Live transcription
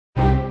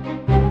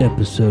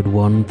Episode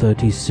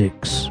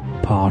 136,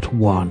 Part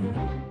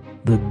 1,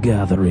 The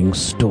Gathering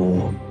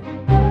Storm.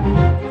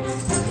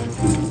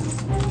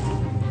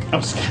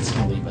 Oh, Scott's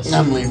going to leave us.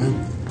 I'm leaving.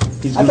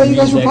 I thought you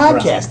guys were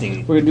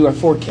podcasting. We're going to do our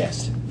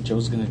forecast.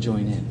 Joe's going to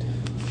join in.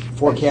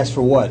 Forecast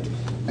for what?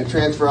 I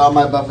transfer all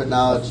my Buffett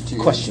knowledge to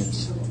you.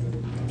 Questions.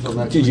 Till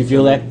next Did you week.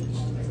 feel that?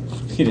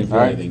 You didn't feel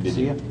anything, did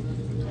you?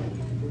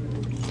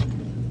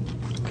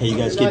 Okay, you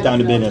guys get down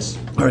to business.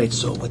 All right,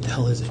 so what the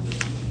hell is it?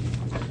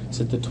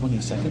 Is it the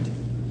 22nd?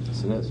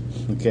 Yes, it is.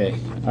 Okay.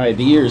 All right,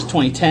 the year is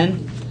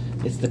 2010.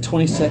 It's the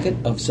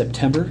 22nd of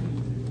September.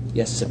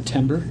 Yes,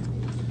 September.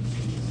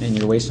 And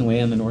you're wasting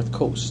away on the North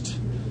Coast.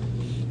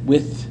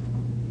 With,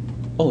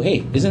 oh,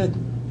 hey, is it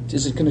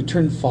going to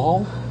turn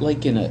fall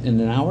like in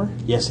an hour?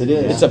 Yes, it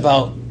is. It's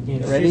about In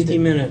ready 50 to-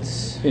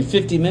 minutes. In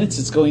 50 minutes,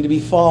 it's going to be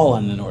fall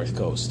on the North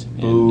Coast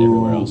and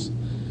everywhere else.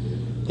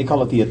 They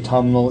call it the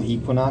autumnal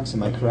equinox.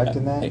 Am I correct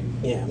in that?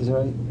 Yeah. Is it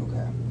right?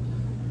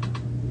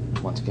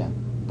 Okay. Once again,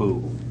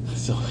 boo.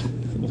 So,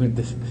 with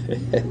this,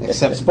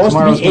 Except supposed to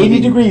Tomorrow's be gonna 80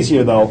 be degrees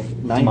here, though.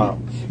 90. Tomorrow.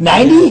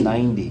 90?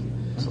 90.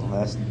 So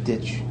last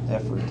ditch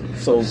effort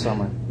So- for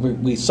summer.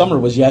 summer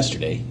was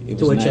yesterday. It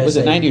To was, which I was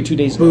it say, 90 or 2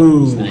 days ago? It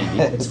was 90.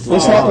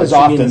 This happens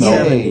often,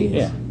 though. Yay.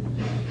 Yeah.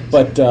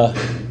 But,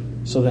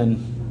 so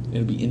then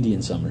it'll be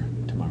Indian summer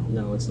tomorrow.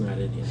 No, it's not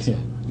Indian. Yeah.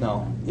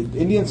 No.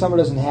 Indian summer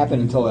doesn't happen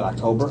until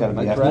October. It's gotta be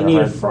Am I after correct? You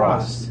need a hard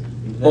frost.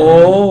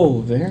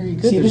 Oh, very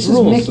good. See, There's this is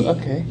rules. Mickey.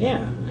 Okay.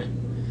 Yeah.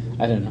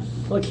 I don't know.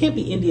 Well, it can't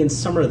be Indian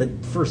summer the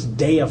first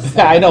day of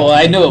fall. I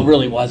know it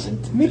really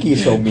wasn't. Mickey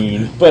is so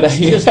mean. But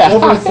Just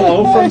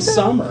overflow from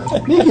summer.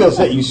 Mickey will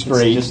set you It's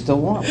straight. just still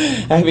warm.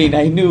 I mean,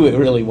 I knew it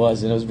really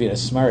was, and I was being a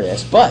smart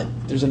ass. But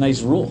there's a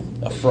nice rule: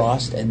 a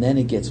frost, and then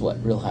it gets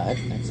what? Real hot.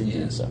 That's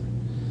Indian summer.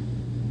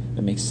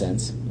 That makes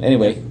sense.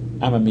 Anyway,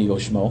 I'm Amigo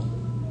Schmo.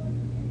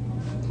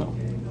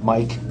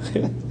 Mike.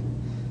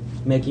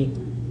 Mickey.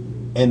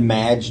 And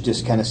Madge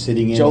just kind of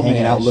sitting in, Joe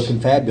hanging out, Madge. looking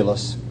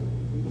fabulous.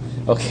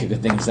 Okay,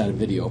 good thing it's not a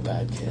video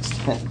podcast.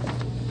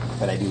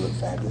 But I do look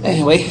fabulous.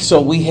 Anyway,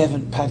 so we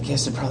haven't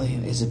podcasted probably.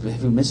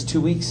 Have we missed 2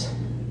 weeks?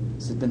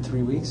 Has it been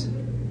 3 weeks?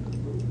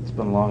 It's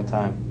been a long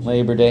time.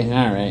 Labor Day.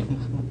 All right.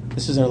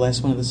 This is our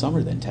last one of the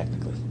summer, then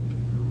technically.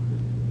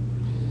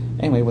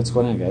 Anyway, what's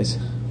going on, guys?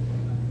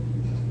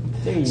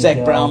 There you Zach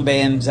go. Brown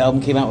Band's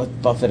album came out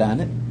with Buffett on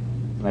it.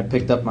 And I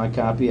picked up my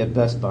copy at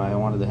Best Buy. I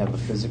wanted to have a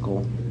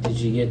physical. Did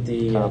you get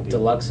the Copy.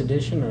 deluxe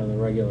edition or the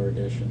regular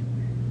edition?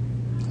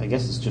 I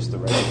guess it's just the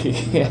regular.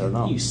 Yeah, I don't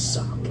know. You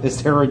suck.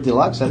 Is there a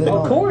deluxe? I didn't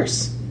know. Of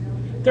course.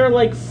 There are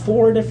like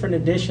 4 different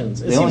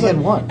editions. It They only seems had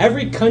like one.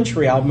 Every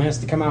country album has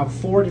to come out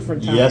 4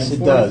 different times. Yes, it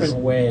 4 does.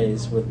 different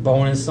ways with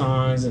bonus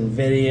songs and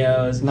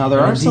videos. Now there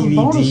and are a some DVD.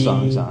 bonus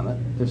songs on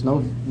it. There's no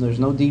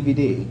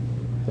DVD.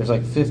 There's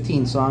like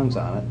 15 songs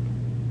on it,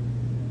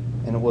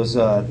 and it was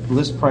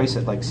list price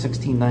at like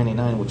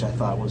 $16.99, which I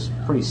thought was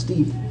pretty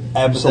steep. But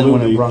then when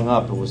Absolutely. it rung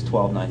up, it was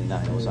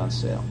 $12.99. It was on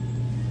sale.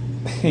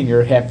 And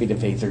you're happy to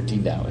pay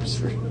 $13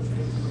 for.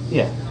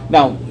 Yeah.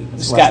 Now,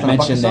 Scott than a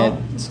buck a mentioned that.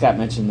 song. Scott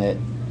mentioned that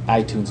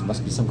iTunes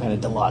must be some kind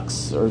of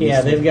deluxe. Or at Yeah,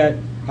 least- they've got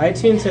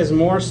iTunes has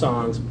more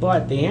songs,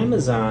 but the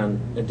Amazon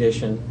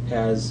edition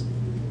has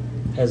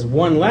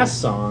one less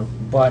song,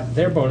 but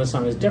their bonus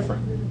song is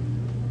different.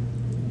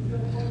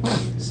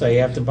 So you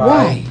have to buy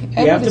Why?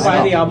 you have to I buy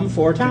don't- the album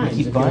 4 times. keep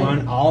If you buying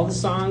want it? all the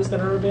songs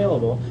that are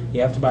available, you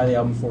have to buy the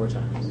album 4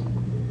 times,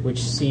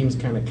 which seems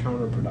kind of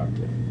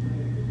counterproductive.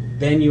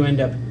 Then you end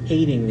up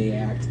hating the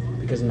act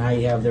because now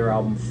you have their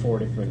album 4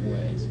 different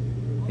ways.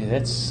 Yeah,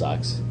 that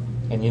sucks.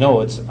 And you know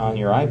it's on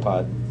your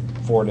iPod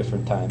 4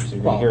 different times. So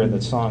you're Well- going to hear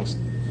the songs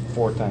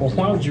 4 times. Well,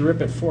 why would you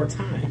rip it 4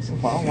 times?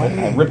 Well, why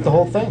not? I ripped the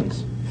whole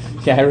things.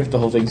 Yeah, I ripped the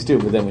whole things too,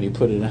 but then when you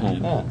put it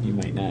on, Yeah. you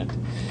might not.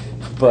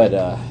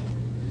 But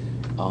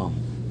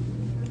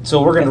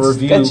So we're going to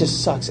review. That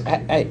just sucks.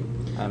 I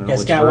don't know Yeah, which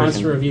Scott wants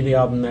to version. review the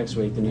album next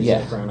week, the new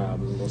Yeah. Zach Brown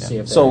album. We'll see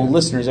if that So, happens.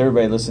 listeners,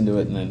 everybody listen to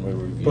it, and then we'll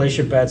review. Place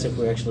your bets if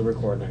we actually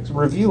record next week.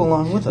 Review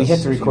along with us. We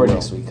have to if you record will.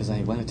 next week because I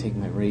want to take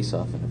my race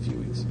off in a few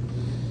weeks.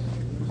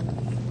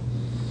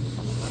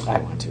 I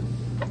want to.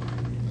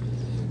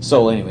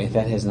 So anyway,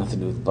 that has nothing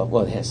to do with Buffett.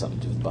 Well, it has something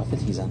to do with Buffett.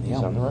 He's on the It's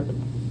on album. the record.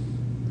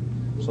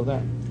 So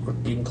there. We're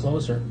getting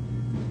closer.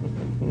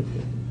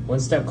 One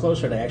step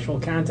closer to actual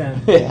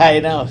content. Yeah, I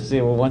know. See,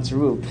 we're once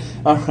removed.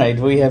 All right.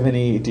 Do you happen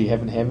to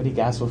have any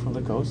gospel from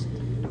the coast?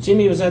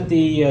 Jimmy was at the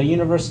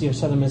University of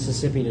Southern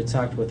Mississippi to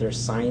talk with their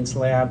science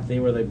lab. They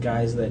were the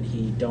guys that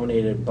he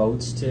donated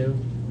boats to.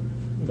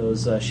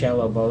 Those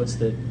shallow boats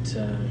that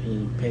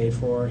he paid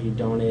for, he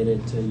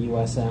donated to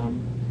USM.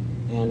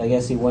 And I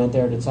guess he went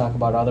there to talk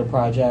about other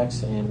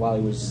projects. And while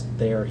he was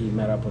there, he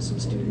met up with some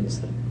students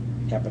that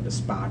happened to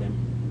spot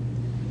him.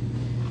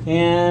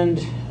 And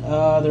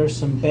there's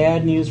some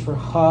bad news for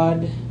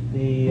HUD.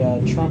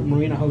 The Trump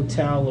Marina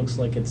Hotel looks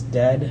like it's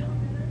dead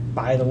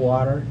by the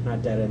water.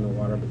 Not dead in the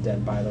water, but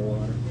dead by the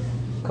water.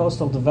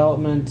 Coastal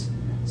Development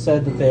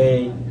said that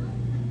they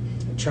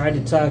tried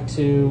to talk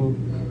to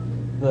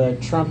the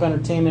Trump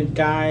Entertainment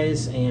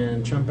guys,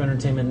 and Trump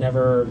Entertainment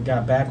never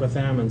got back with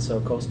them, and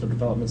so Coastal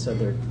Development said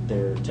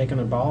they're taking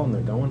the ball and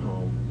they're going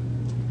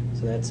home.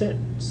 So that's it.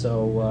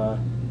 So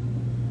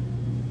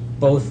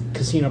both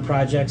casino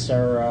projects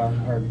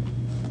are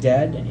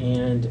dead.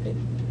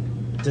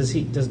 And does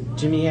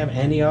Jimmy have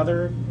any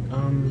other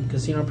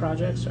casino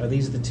projects? Are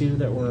these the two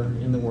that were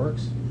in the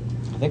works?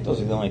 I think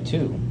those are the only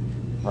two,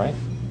 right?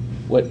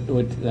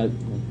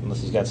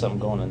 Unless he's got something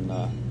going in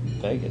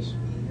Vegas.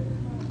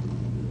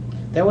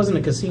 That wasn't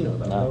a casino,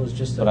 though. No, That was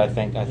just. But I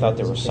thought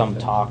there was some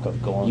talk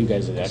of going. You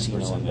guys are to the casino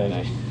experts in on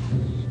that.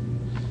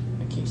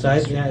 Vegas. So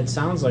it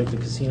sounds like the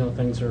casino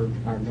things are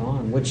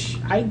gone, which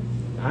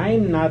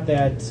I'm not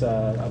that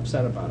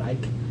upset about. I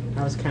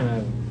was kind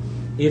of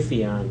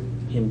iffy on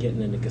him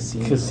getting into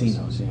casinos.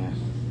 Casinos, yeah.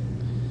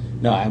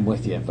 No, I'm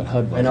with you, but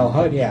HUD. I know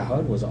HUD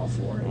was all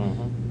for it,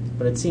 Mm-hmm.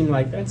 but it seemed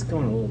like that's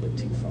going a little bit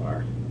too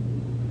far.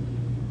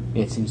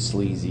 It seems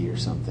sleazy or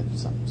something.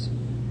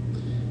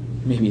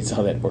 Maybe it's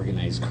all that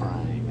organized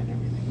crime and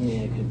everything.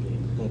 Yeah, it could be.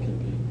 That could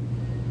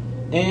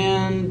be.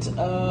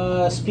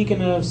 And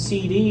speaking of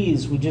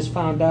CDs, we just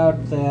found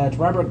out that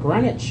Robert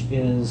Greenwich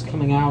is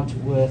coming out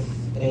with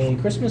a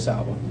Christmas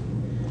album.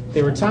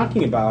 They were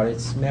talking about it.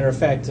 As a matter of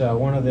fact,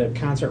 one of the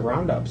concert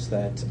roundups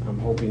that I'm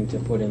hoping to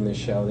put in this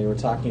show, they were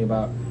talking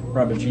about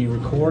Robert G.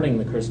 recording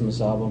the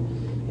Christmas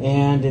album.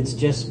 And it's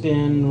just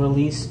been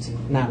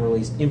not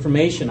released,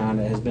 information on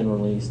it has been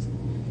released.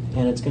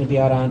 And it's going to be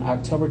out on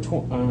October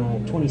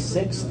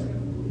 26th.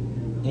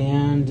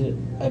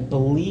 And I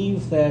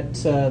believe that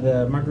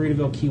the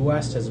Margaritaville Key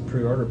West has a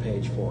pre-order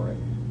page for it.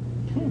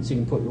 So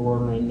you can put your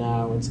order in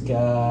now. It's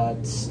got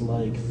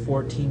like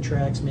 14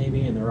 tracks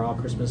maybe, and they're all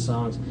Christmas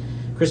songs.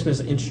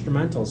 Christmas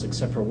instrumentals,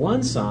 except for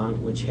one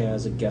song, which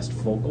has a guest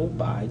vocal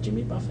by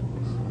Jimmy Buffett.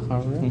 Oh,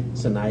 really?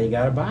 So now you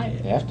got to buy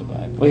it. You have to buy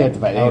it. We have to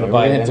buy it. I would We're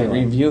buy going it to have to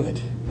anyway. review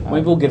it.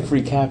 Maybe we'll get a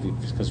free copy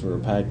because we're a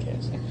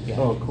podcast. Yeah.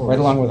 Oh, of course. Right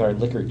along with our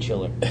liquor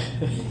chiller.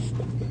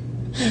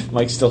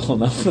 Mike's still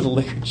holding up for the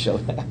liquor show.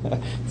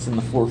 It's in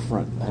the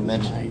forefront. I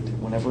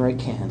mentioned whenever I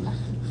can.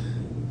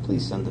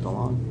 Please send it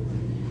along.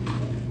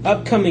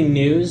 Upcoming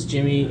news,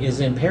 Jimmy is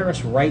in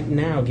Paris right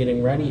now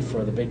getting ready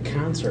for the big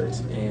concert.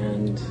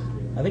 And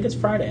I think it's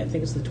Friday. I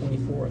think it's the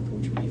 24th,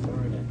 which would be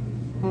Friday.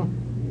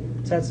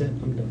 So that's it.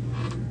 I'm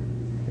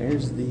done.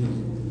 There's the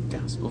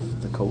Gospel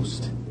of the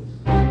Coast.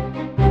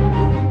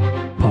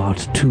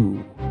 Part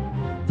 2.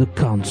 The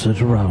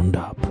Concert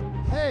Roundup.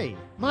 Hey,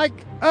 Mike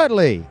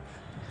Utley,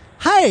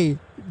 Hey,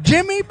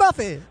 Jimmy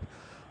Buffett.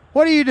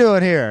 what are you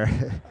doing here?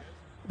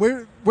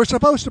 We're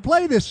supposed to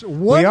play this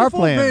wonderful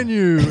playing.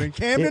 venue in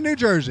Camden, New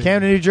Jersey.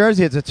 Camden, New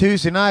Jersey. It's a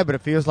Tuesday night, but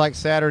it feels like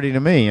Saturday to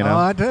me, you know. Oh,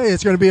 I tell you,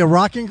 it's going to be a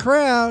rocking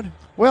crowd.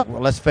 Well,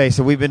 let's face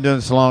it, we've been doing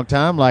this a long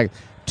time, like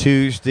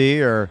Tuesday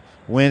or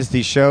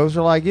Wednesday shows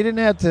are like, you didn't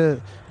have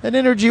to, that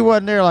energy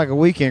wasn't there like a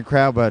weekend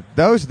crowd, but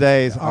those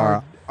days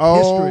are history.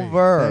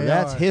 over. They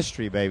That's are.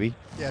 history, baby.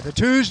 Yeah, the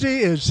Tuesday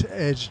is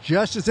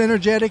just as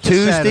energetic as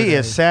Tuesday Saturday.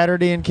 is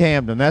Saturday in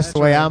Camden. That's the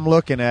way right. I'm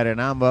looking at it,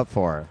 and I'm up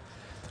for it.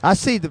 I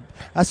see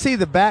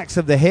the backs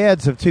of the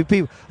heads of two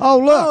people. Oh,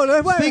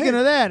 look, wait, speaking hey,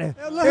 of that,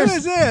 Who there's-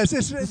 is this?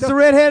 It's it's the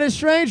redheaded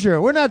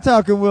stranger. We're not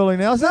talking Willie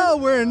Nelson. No,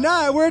 we're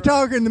not. We're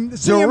talking the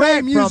CMA Direct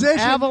from musician.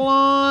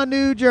 Avalon,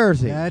 New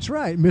Jersey. That's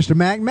right, Mr.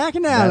 Mac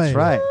McAnally. That's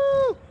right.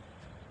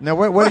 Now,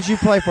 what did you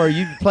play for?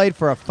 You played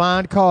for a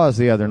fine cause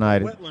the other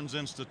night. Wetlands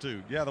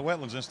Institute. Yeah, the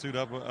Wetlands Institute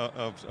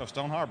of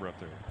Stone Harbor up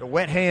there. The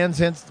wet hands,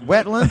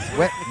 wetlands,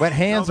 wet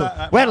hands, No,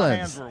 wetlands. my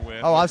hands were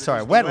wet. Oh, I'm It's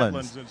sorry, the wetlands.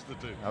 Wetlands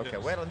Institute. Okay,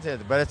 yes. wetlands is,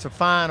 but it's a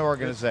fine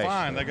organization. It's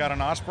fine. They got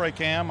an osprey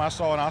cam. I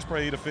saw an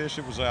osprey eat a fish.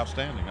 It was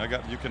outstanding.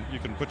 You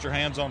can put your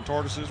hands on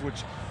tortoises,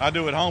 which I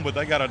do at home, but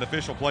they got an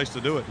official place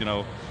to do it.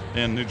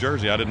 In New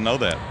Jersey, I didn't know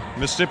that.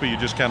 Mississippi, you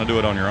just kind of do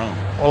it on your own.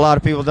 Well, a lot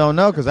of people don't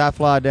know because I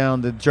fly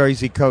down the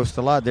Jersey coast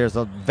a lot. There's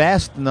a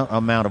vast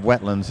amount of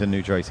wetlands in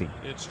New Jersey.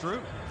 It's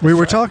true. We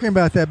were talking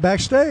about that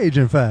backstage,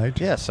 in fact.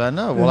 Yes, I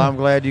know. Well, I'm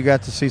glad you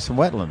got to see some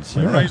wetlands.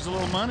 We raised a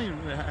little money,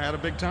 had a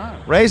big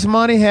time. Raise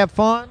money, have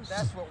fun.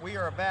 That's what we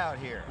are about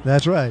here.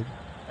 That's right.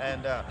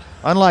 And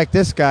unlike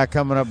this guy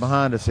coming up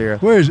behind us here.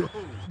 Where is it?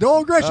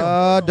 Doyle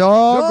Gresham.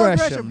 Doyle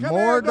Gresham. Come More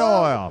here,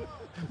 Doyle.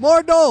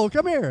 More Doyle.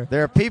 Come here.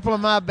 There are people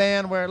in my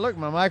band where, look,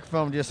 my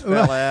microphone just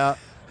fell out.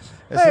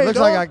 Hey, it looks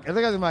Doyle.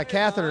 like my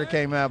catheter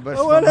came out, but it's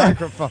Oh, my what a-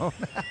 microphone.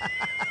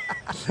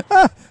 How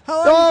are you,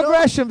 Doyle Doyle?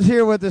 Gresham's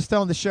here with us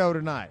on the show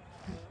tonight.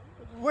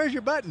 Where's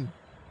your button?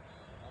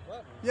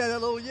 Yeah,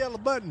 that little yellow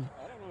button.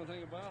 I don't know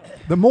anything about it.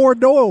 The More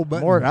Doyle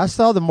button. I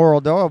saw the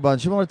Moral Doyle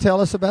bunch. You want to tell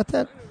us about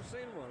that? I've never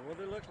seen one. What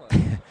do they look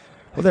like?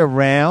 Well, they're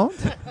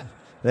round.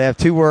 They have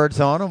two words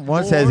on them.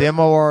 One says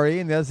M-O-R-E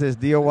and the other says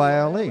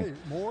D-O-Y-L-E.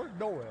 More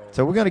Doyle.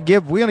 So we're gonna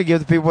give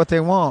the people what they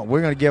want.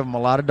 We're gonna give them a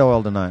lot of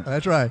Doyle tonight.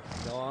 That's right.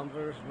 No, I'm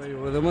very familiar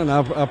with them, and I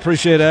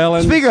appreciate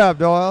Alan. Speak up,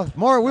 Doyle.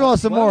 More. We want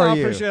some more I of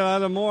you. appreciate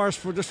Alan Morris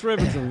for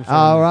distributing them.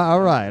 All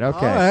right.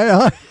 Okay. All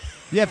right.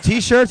 You have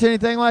T-shirts,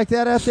 anything like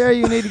that out there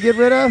you need to get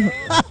rid of?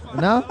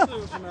 No?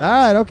 All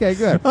right, okay,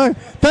 good. All right.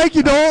 Thank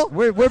you, Doyle.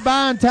 We're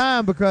buying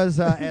time because,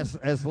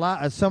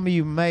 as some of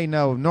you may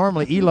know,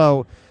 normally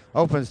ELO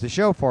opens the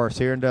show for us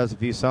here and does a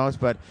few songs.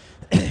 But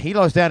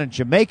Elo's down in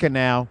Jamaica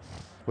now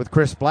with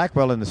Chris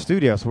Blackwell in the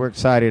studio, so we're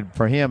excited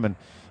for him, and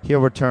he'll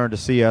return to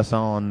see us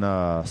on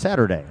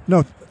Saturday.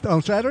 No,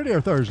 on Saturday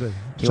or Thursday?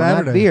 He'll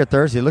Saturday. not be here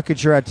Thursday. Look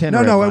at your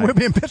itinerary. No, Mike. we'll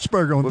be in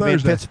Pittsburgh on We'll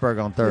Thursday. be in Pittsburgh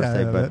on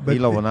Thursday, Yeah, but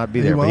Elo will not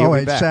be there. He But will- he'll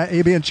be back.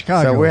 He'll be in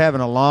Chicago. So we're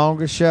having a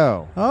longer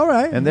show. All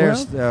right. And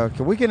there's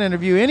we can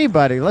interview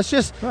anybody. Let's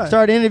just Right.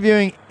 start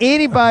interviewing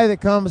anybody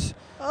that comes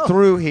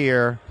through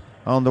here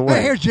on the way.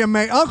 Hey, here's Jim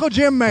Mayer. Uncle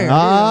Jim Mayer.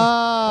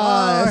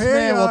 This here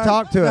man you will are.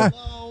 talk to us.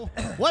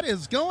 What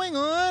is going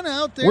on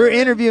out there? We're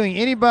interviewing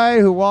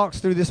anybody who walks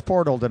through this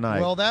portal tonight.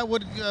 Well, that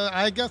would,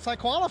 I guess I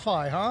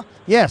qualify, huh?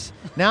 Yes.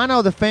 Now, I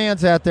know the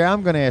fans out there,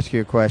 I'm going to ask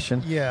you a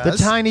question. Yes.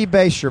 The tiny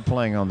bass you're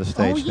playing on the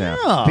stage now.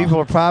 yeah. People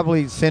are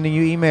probably sending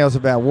you emails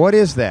about what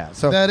is that?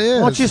 So That is.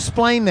 why don't you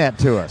explain that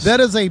to us? That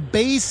is a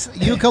bass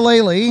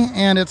ukulele,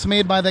 and it's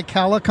made by the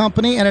Cala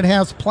Company, and it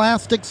has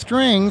plastic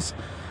strings.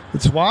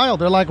 It's wild.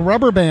 They're like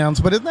rubber bands,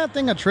 but isn't that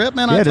thing a trip,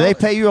 man? Yeah, do they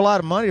pay you a lot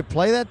of money to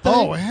play that thing?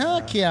 Oh,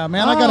 heck yeah,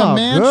 man. I got Oh, a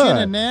mansion good.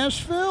 in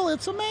Nashville.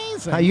 It's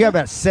amazing. You got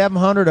about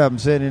 700 of them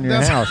sitting in your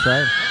That's- house,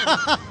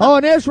 right? Oh,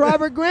 and there's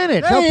Robert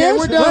Greenwich. There he Okay, is.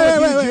 we're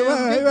done Wait, with you, wait,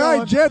 Jim. wait, Get wait, going.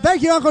 wait, Jim.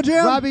 Thank you, Uncle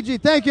Jim. Robbie G.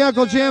 Thank you,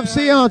 Uncle Jim.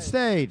 See you on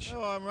stage.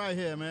 Oh, I'm right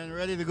here, man.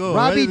 Ready to go.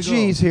 Robbie ready to go.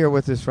 G's here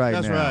with us right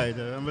That's now. right.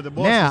 I'm with the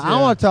boss. Now, I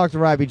want to talk to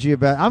Robbie G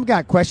about. I've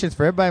got questions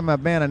for everybody in my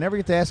band. I never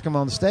get to ask them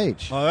on the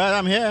stage. All right,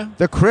 I'm here.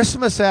 The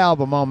Christmas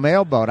album on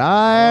Mailboat.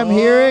 I'm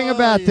hearing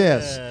about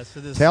this. yes,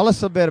 it is. Tell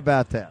us a bit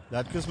about that.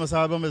 That Christmas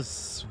album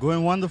is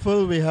going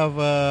wonderful. We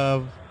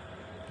have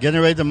getting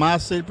ready to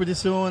master it pretty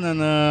soon,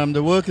 and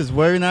the work is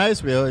very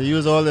nice. We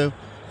use all the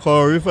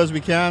choreographers we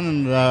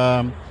can,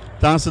 and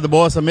thanks to the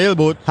boss of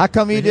Mailboat. How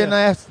come you didn't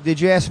ask? Did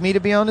you ask me to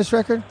be on this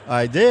record?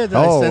 I did.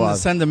 Oh, I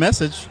send a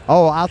message.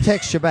 Oh, I'll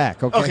text you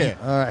back. Okay. Okay.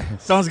 All right.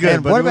 Sounds good,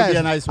 And but what it would about? be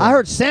a nice one. I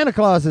heard Santa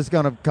Claus is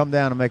going to come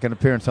down and make an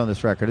appearance on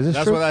this record. Is this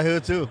That's true? what I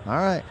heard too. All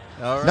right.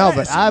 All right. No,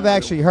 but I've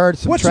actually heard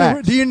some What's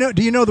tracks. do you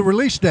know the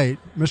release date,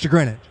 Mr.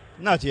 Greenwich?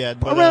 Not yet.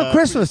 But, Around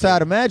Christmas,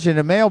 I'd imagine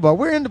the Mailboat.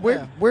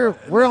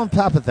 We're on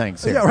top of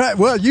things here. Yeah, right.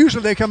 Well,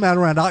 usually they come out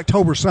around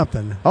October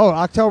something. Oh,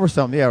 October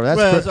something. Yeah, that's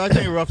well, Chri- so I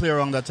think roughly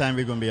around that time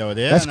we're going to be out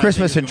there. That's and I think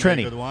Christmas it's in gonna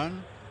be a Trini. good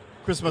one.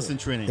 Christmas in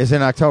Trini. It's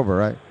in October,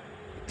 right?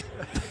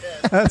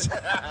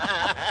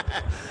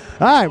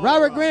 All right,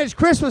 Robert Greenwich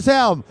Christmas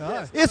album.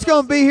 It's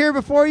going to be here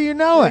before you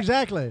know it.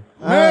 Exactly.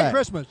 All Merry right.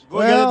 Christmas. Go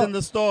get it in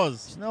the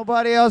stores. There's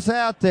nobody else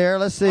out there.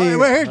 Let's see.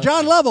 Well, here's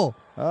John Lovell.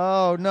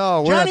 Oh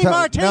no, we're Johnny not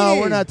Martini. No,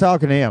 we're not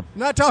talking to him.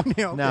 Not talking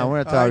to him. No,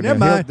 we're not All right, talking to him.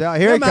 never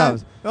mind. Here he Never mind.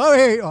 comes. Oh,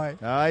 here. All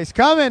right. He's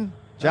coming.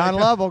 John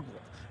Lovell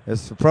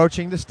is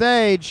approaching the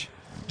stage.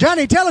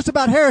 Johnny, tell us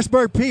about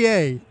Harrisburg,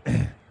 PA.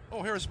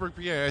 Oh, Harrisburg,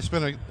 PA. I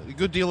spent a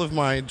good deal of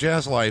my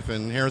jazz life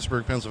in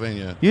Harrisburg,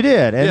 Pennsylvania. You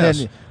did, and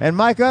Yes. then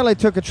Mike Utley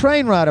took a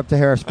train ride up to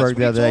Harrisburg That's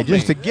the what other he day told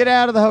just to me. get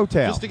out of the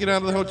hotel. Just to get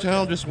out of the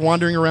hotel, just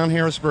wandering around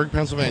Harrisburg,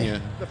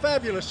 Pennsylvania. The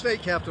fabulous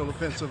state capital of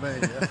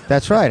Pennsylvania.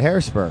 That's right,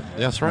 Harrisburg.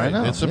 That's I right.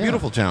 know, It's a yeah.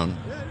 beautiful town.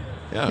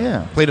 Yeah.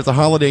 Yeah. Played at the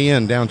Holiday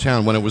Inn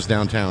downtown when it was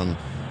downtown.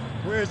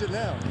 Where is it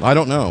now? I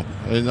don't know.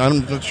 I'm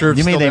not sure. If You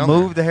it's mean still they down there.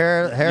 moved the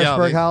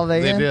Harrisburg Yeah,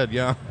 Holiday they Inn? did,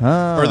 yeah.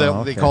 Oh, Or they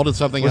okay. called it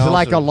something Was else. it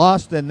like a or-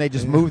 Lost and they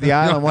just moved the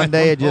island one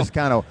day? It just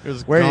kind of, It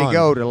was where did you gone.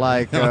 go to,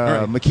 like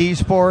Right.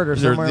 McKeesport or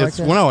somewhere like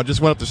that? Well, no, I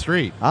just went up the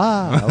street.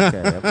 Ah,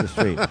 okay, up the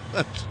street. All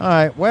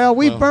right. Well,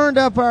 we've burned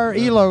up our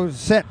ELO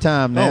set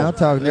time now, Oh,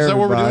 talking to is that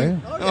what we're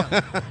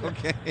everybody. doing?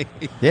 Okay.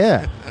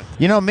 Yeah.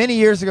 You know, many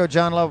years ago,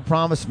 John Lovell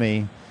promised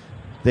me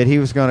that he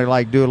was going to,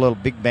 like, do a little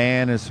big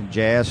band and some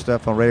jazz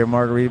stuff on Radio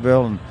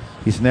Margaritaville, and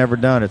he's never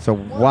done it. So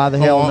why the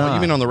hell not?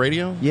 You mean on the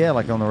radio? Yeah,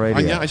 like on the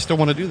radio. Yeah, I still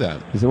want to do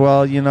that. He said,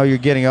 well, you know, you're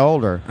getting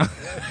older.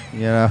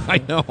 You know, I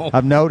know.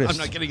 I've noticed. I'm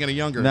not getting any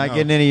younger. Not no.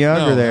 getting any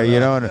younger No, there, no. you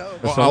know. And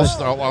Well,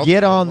 so I'll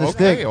get on the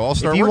okay, stick. I'll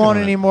start If you working want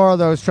on any it. more of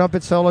those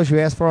trumpet solos you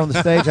asked for on the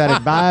stage, I'd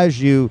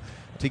advise you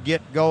to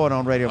get going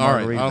on Radio All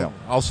right, Margaritaville.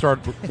 I'll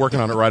start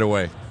working on it right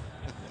away.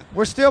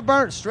 We're still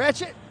burnt.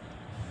 Stretch it.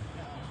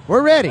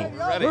 We're ready.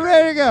 We're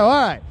ready to go.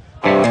 All right.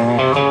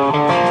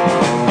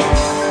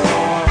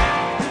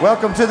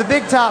 Welcome to the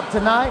Big Top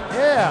tonight.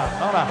 Yeah,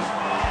 on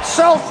a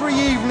sultry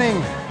evening.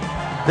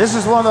 This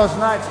is one of those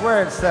nights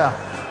where it's,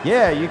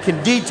 you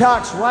can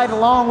detox right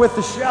along with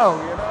the show,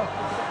 you know.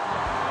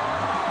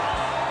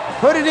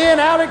 Put it in,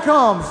 out it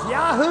comes.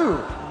 Yahoo!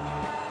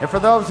 And for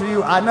those of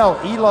you, I know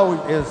ELO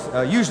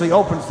is usually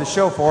opens the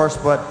show for us,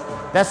 but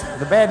that's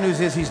the bad news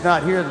is he's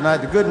not here tonight.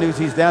 The good news,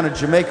 he's down in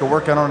Jamaica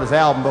working on his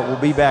album, but will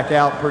be back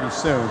out pretty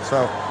soon.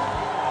 So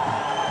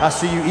I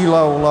see you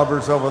ELO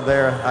lovers over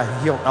there.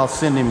 I'll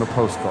send him a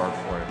postcard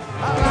for you.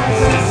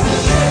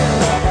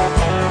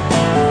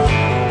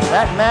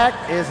 That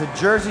Mac is a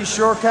Jersey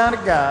Shore kind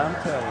of guy, I'm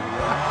telling you.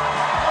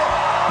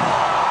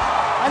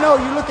 I know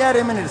you look at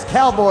him in his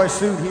cowboy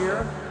suit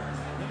here,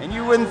 and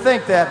you wouldn't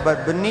think that,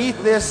 but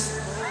beneath this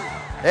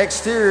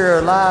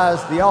exterior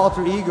lies the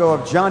alter ego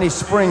of Johnny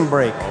Spring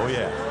Break. Oh,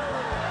 yeah.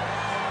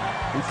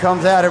 He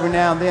comes out every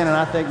now and then, and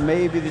I think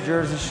maybe the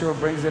Jersey Shore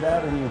brings it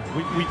out in you.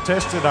 We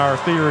tested our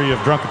theory of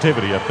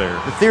drunkativity up there.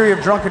 The theory of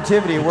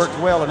drunkativity worked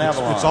well in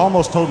Avalon. It's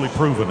almost totally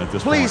proven at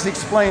this point. Please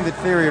explain the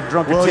theory of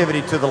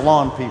drunkativity to the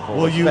lawn people.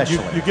 Well, you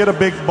get a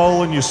big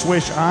bowl and you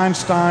swish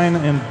Einstein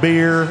and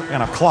beer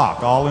and a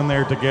clock all in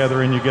there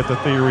together, and you get the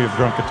theory of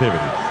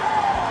drunkativity.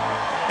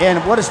 And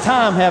what does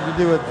time have to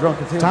do with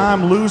drunkativity?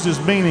 Time loses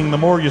meaning the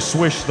more you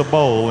swish the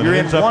bowl. And You're it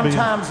in ends up one being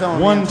time zone.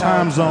 One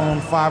time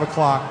zone, 5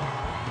 o'clock,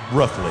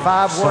 roughly.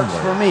 5 works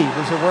somewhere. for me.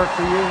 Does it work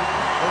for you?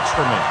 Works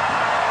for me.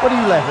 What are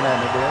you laughing at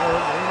me, Bill?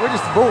 We're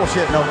just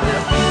bullshitting over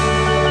here.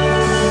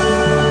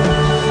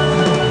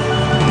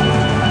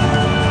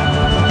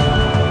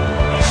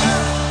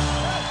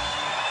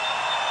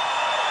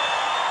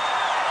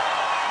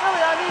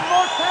 Really, I need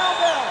more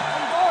cowbell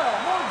and Doyle.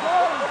 More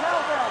Doyle and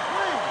cowbell,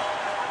 please.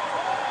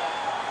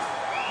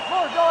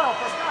 More Doyle,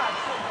 for God's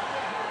sake.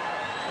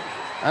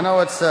 I know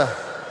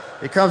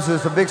it comes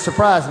as a big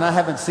surprise, and I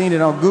haven't seen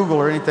it on Google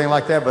or anything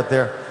like that, but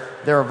there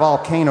are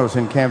volcanoes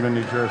in Camden,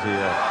 New Jersey.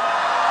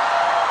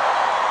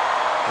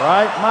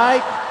 Right,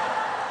 Mike?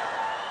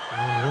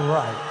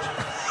 Right.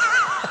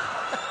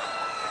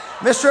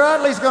 Mr.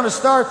 Utley's going to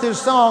start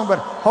this song, but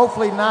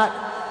hopefully not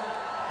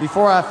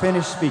before I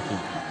finish speaking.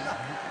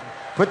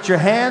 Put your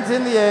hands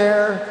in the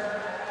air.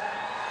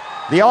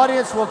 The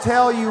audience will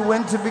tell you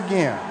when to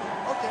begin.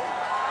 Okay.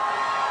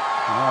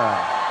 All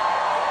right.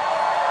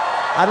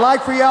 I'd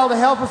like for y'all to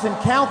help us and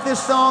count this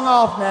song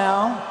off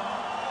now.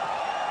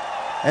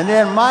 And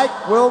then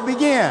Mike will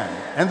begin,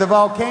 and the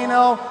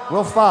volcano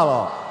will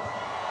follow.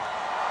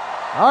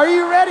 Are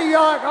you ready,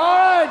 York? All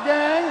right,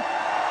 gang.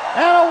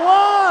 And a 1.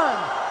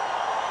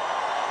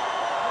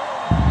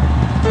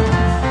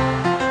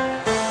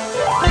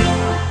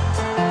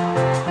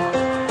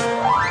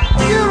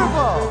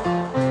 Beautiful.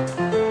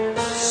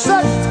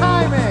 Such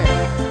timing.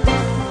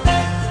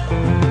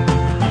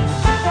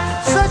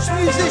 Such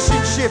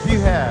musicianship you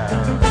have.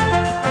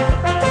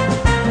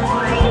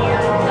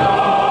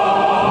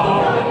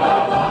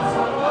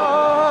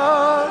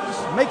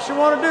 Makes you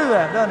want to do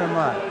that, doesn't it,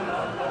 Mike?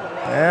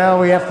 Well,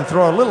 we have to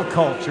throw a little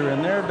culture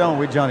in there, don't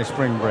we, Johnny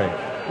Spring Break?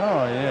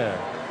 Oh, yeah.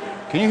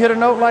 Can you hit a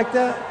note like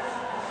that?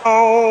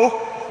 Oh.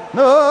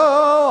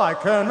 No, I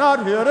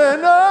cannot hit a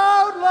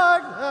note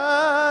like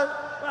that.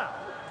 Wow.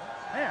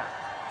 Man,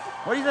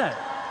 what do you think?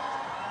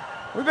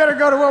 We better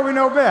go to what we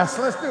know best.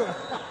 Let's do it.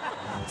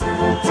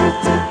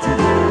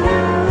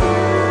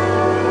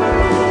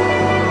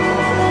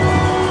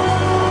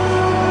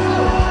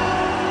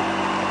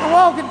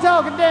 Walking,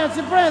 talking,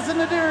 dancing, prancing,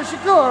 the dear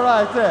Shakur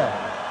right there.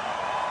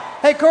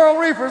 Hey, Coral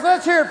Reefers,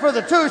 let's hear it for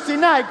the Tuesday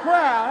night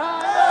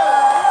crowd.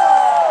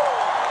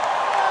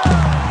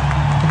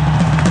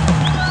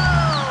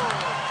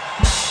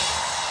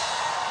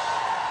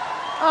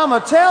 I'm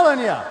a-telling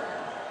you.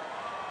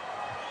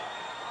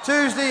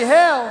 Tuesday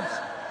hell,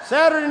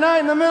 Saturday night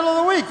in the middle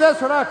of the week, that's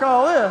what I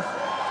call this.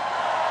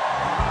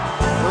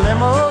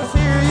 Limos,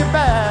 here your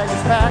bag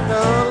is packed,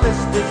 a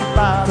list is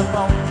by the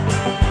phone.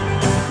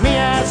 Me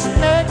and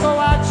Snake go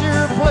out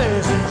your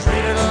place and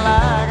treat it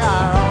like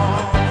our own.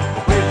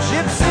 We're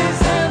gypsies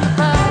in the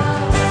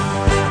past.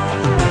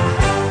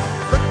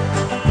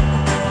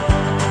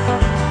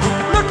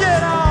 Look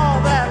at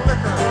all that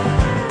liquor.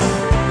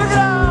 Look at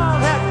all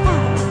that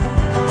food.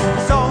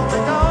 It's only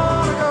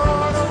gonna go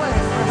the way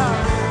we're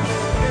hungry.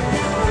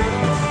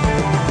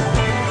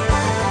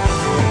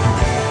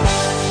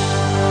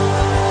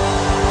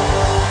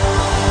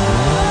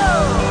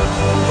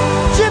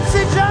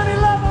 Gypsy Johnny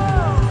Lover.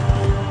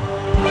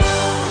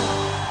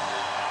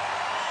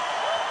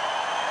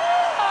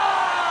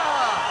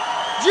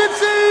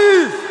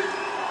 Gypsies!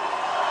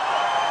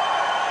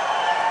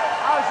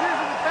 I was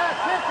using the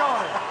fast kick on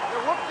it. It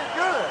whooped it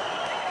good.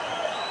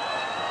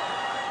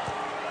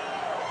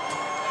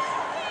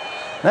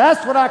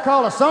 That's what I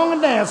call a song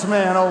and dance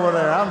man over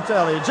there, I'm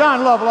telling you.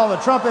 John Lovell on the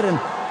trumpet and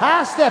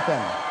high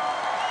stepping.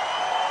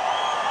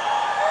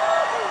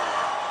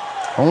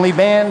 Only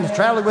band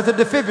traveling with a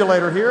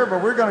defibrillator here,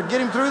 but we're going to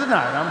get him through the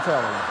night, I'm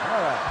telling you.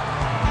 All right.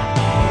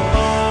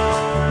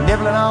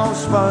 Nibbling on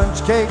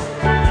sponge cake.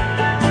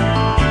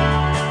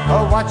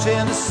 Oh,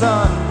 watching the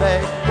sun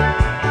bake.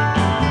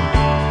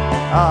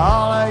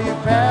 All of you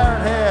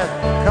parrot head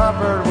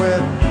covered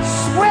with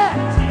sweat.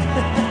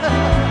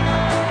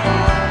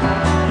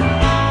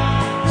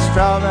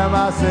 Strum in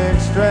my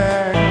 6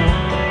 string,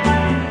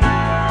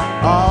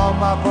 all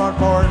my front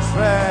porch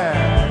swing.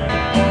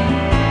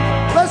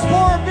 Let's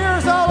pour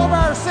beers all over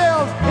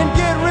ourselves and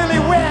get really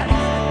wet.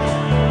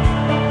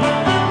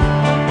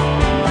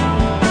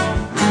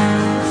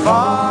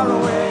 Far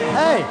away.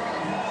 Hey,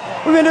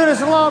 we've been doing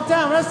this a long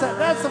time.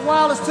 That's the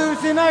wildest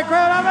Tuesday night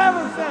crowd I've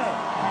ever seen.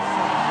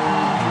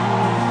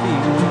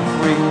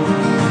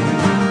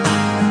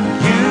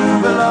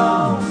 You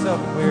belong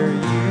somewhere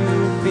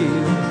you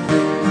feel.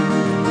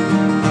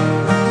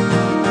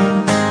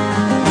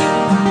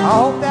 I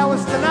hope that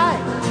was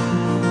tonight.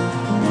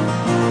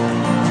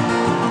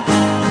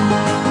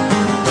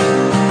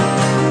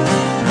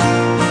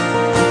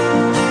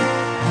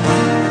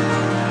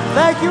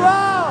 Thank you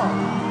all.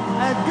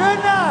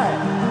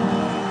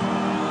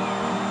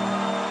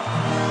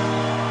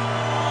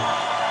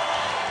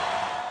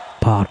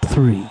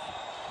 3.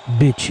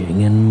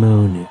 Bitching and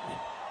moaning.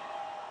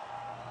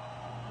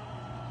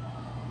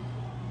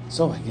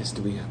 So I guess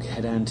do we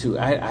head on to...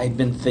 I'd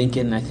been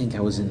thinking, I think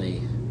I was in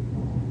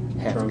a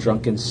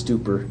half-drunken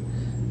stupor,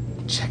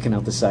 checking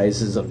out the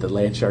sizes of the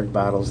Land Shark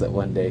bottles that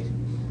one day.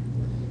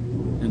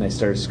 And I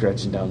started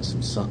scratching down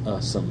some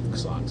songs,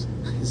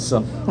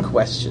 some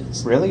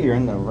questions. Really? You're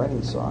into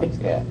writing songs?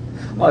 Yeah.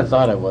 Well, I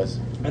thought I was.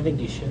 I think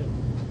you should.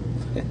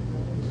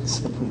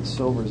 Somebody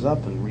sobers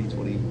up and reads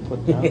what he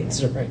put down.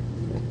 That's right.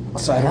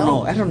 So I don't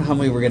know. I don't know how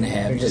many we're going to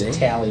have They're today. just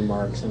tally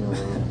marks in a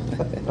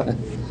row.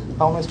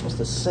 How am I supposed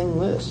to sing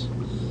this?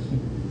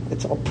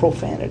 It's all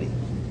profanity.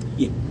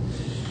 Yeah.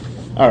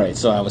 All right,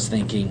 so I was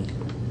thinking,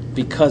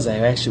 because I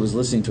actually was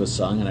listening to a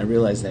song and I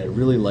realized that I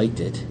really liked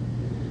it,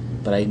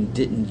 but I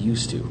didn't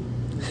used to.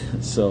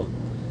 So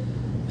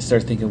I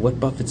started thinking, what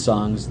Buffett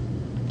songs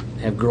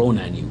have grown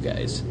on you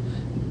guys?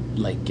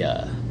 Like,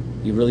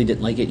 you really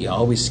didn't like it, you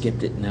always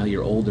skipped it, now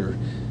you're older,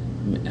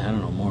 I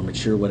don't know, more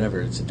mature,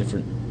 whatever. It's a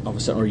different, all of a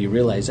sudden, or you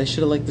realize, I should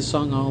have liked the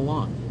song all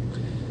along.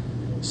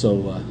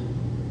 So,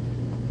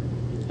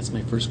 that's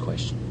my first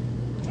question.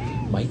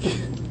 Mike,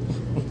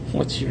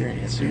 what's your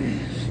answer?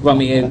 Well, I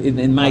mean,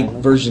 in my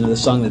version of the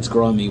song that's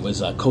growing me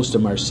was Costa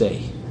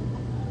Marseille.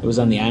 It was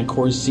on the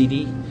Encore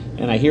CD,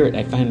 and I hear it,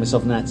 I find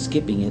myself not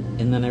skipping it,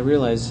 and then I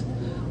realize,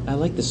 I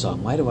like the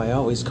song. Why do I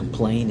always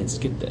complain and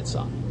skip that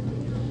song?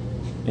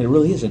 And it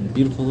really is a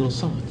beautiful little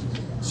song.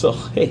 So,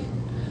 hey,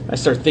 I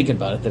started thinking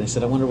about it, then I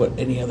said, I wonder what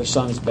any other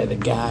songs by the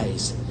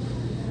guys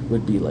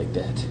would be like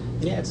that.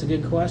 Yeah, it's a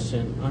good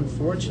question.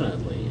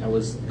 Unfortunately, I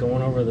was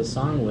going over the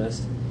song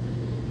list,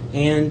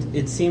 and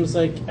it seems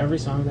like every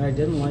song that I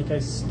didn't like, I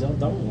still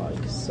don't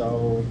like.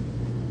 So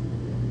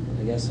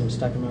I guess I'm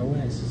stuck in my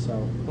ways.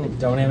 So I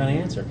don't have an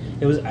answer.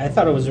 I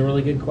thought it was a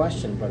really good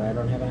question, but I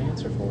don't have an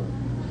answer for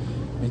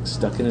it. Mike's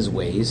stuck in his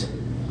ways.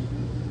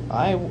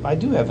 I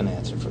do have an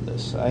answer for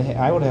this.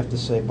 I would have to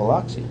say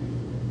Biloxi.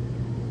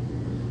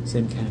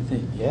 Same kind of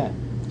thing. Yeah,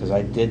 because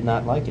I did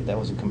not like it. That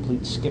was a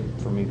complete skip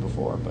for me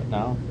before, but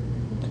now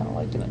I'm kind of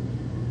liking it.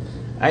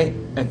 I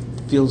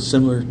feel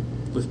similar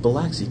with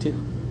Biloxi, too.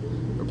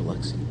 Or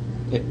Biloxi.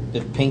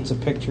 It paints a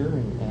picture,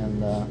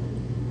 and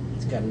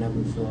it's got an ebb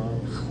and flow.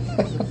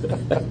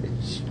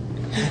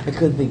 I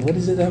couldn't think, what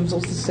is it I'm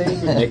supposed to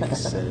say? Nick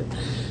said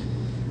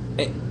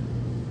it.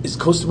 Is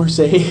Costa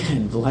Marseille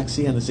and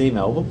Biloxi on the same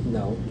album?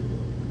 No.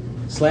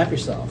 Slap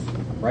yourself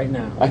right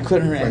now. I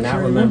couldn't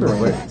remember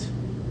it.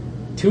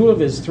 2 of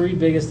his 3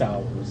 biggest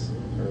albums,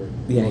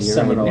 or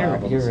seminal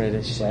albums. You're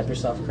right. Slap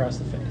yourself across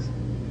the face.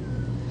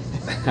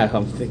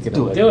 I'm thinking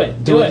Do of it. Do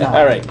it. Do it.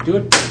 All right. Do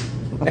it.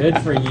 Good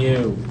for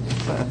you.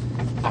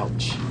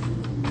 Ouch.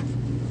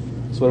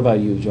 So what about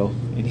you, Joe?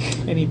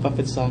 Any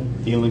Buffett song?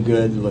 Feeling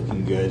good,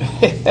 looking good.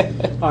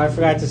 Oh, I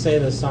forgot to say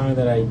the song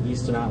that I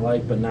used to not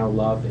like but now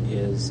love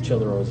is Chill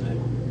the Rose.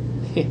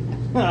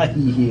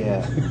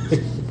 Yeah.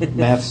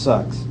 Math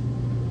sucks.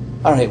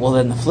 All right, well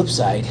then the flip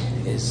side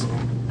is,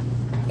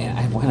 and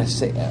I want to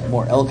say a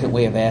more eloquent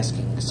way of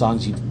asking,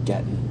 songs you've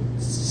gotten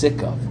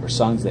sick of or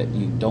songs that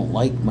you don't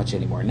like much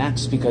anymore. Not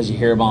just because you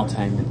hear them all the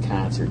time in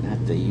concert,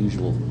 not the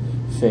usual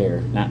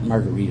fare, not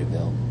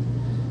Margaritaville.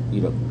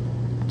 You know,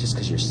 just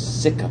because you're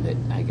sick of it,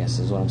 I guess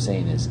is what I'm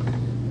saying, is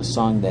a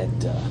song that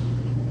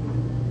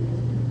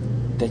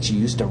you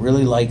used to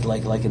really like,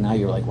 and now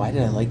you're like, why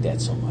did I like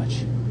that so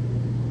much?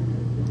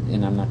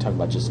 And I'm not talking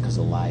about just because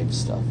of live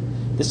stuff.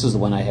 This was the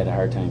one I had a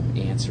hard time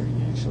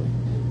answering, actually.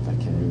 If I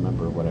can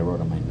remember what I wrote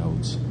on my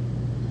notes.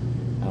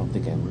 I don't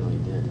think I really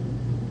did.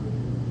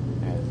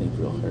 I had to think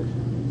real hard.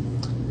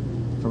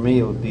 For me,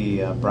 it would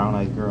be Brown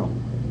Eyed Girl.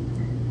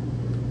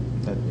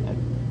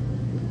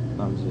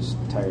 I'm just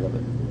tired of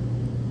it.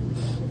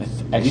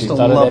 I actually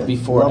thought of that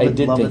before. I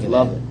did think of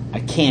that. I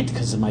can't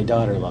because my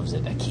daughter loves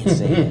it. I can't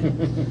say it.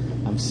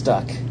 I'm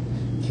stuck.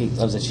 Kate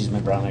loves it. She's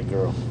my brown-eyed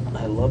girl.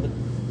 I love it.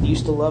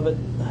 Used to love it.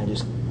 I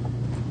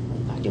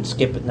can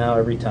skip it now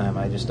every time.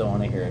 I just don't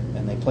want to hear it.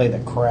 And they play the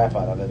crap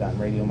out of it on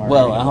Radio Market.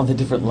 Well, all the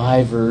different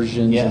live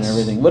versions Yes. and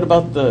everything. What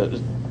about the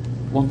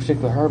one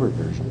particular Harvard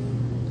version?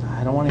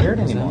 I don't want to hear it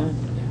anymore.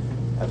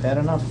 I've had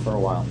enough for a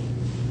while.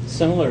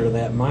 Similar to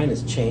that, mine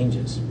is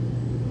Changes.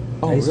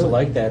 Oh, I used to really?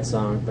 like that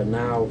song, but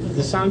now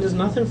the song does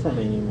nothing for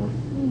me anymore.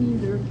 Me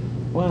neither.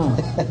 Wow.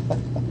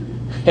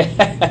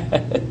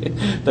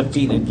 The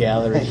peanut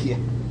gallery. Yeah.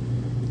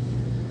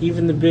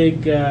 Even the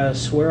big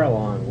swear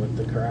along with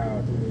the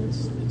crowd. I mean,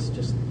 it's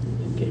just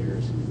it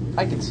cares.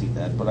 I can see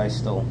that, but that's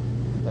still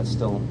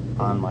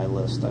on my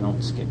list. I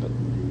don't skip it.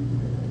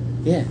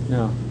 Yeah,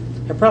 no.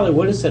 I probably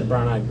would have said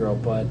Brown Eyed Girl,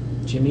 but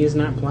Jimmy is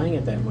not playing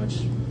it that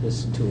much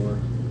this tour,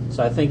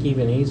 so I think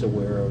even he's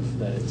aware of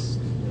that. It's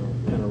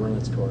kind of run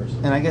its course.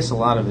 And I guess a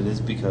lot of it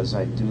is because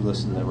I do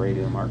listen to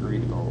Radio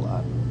Margaritaville a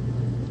lot,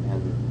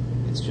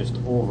 and it's just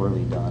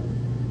overly done.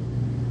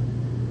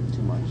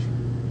 Too much.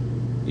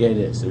 Yeah, it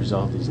is. There's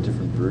all these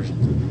different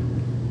versions of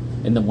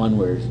it. And the one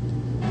where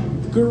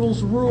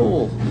Girls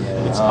Rule.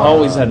 Yeah. It's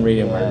always on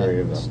Radio Yeah,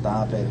 Margaritaville.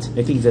 Stop it.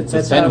 I think that's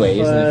That's Fenway,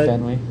 off, isn't it?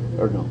 Fenway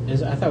or no?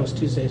 I thought it was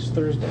Tuesdays,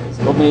 Thursdays.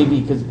 Well,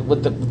 maybe because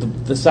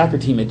with the soccer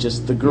team,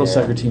 the girls'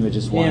 Yeah. soccer team had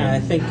just won. Yeah, I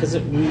think because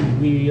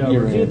we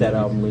You're reviewed right. that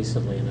album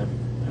recently, and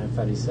I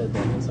thought he said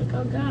that. And I was like,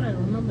 oh God, I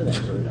remember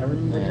that word. I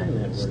remember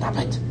hearing that word. Stop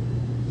it.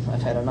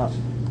 I've had enough.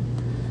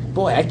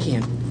 Boy, I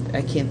can't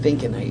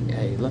think, and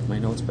I left my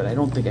notes, but I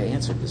don't think I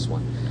answered this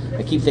one.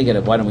 I keep thinking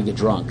of Why Don't We Get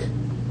Drunk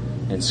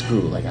and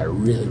Screw. Like, I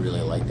really,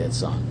 really like that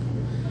song.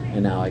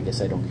 And now I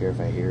guess I don't care if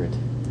I hear it.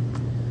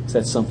 'Cause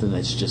that's something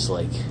that's just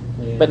like...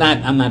 Yeah. But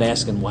I'm not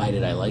asking why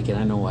did I like it.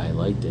 I know why I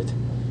liked it.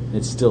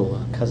 It's still...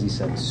 Because he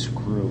said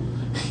screw.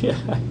 Yeah,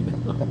 I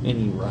know. And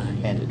he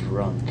rhymed. And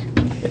drunk.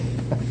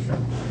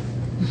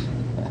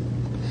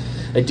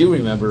 I do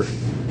remember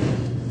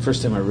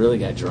first time I really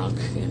got drunk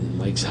in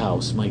Mike's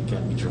house. Mike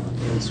got me drunk.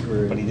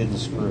 But he didn't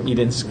screw. He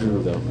didn't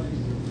screw, though.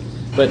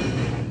 But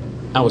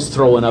I was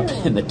throwing up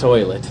in the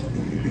toilet.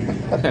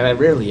 And I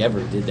rarely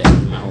ever did that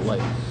in my whole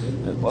life.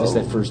 Just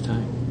that first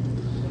time.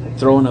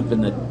 Throwing up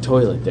in the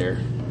toilet there,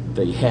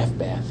 the half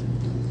bath.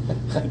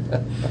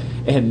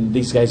 And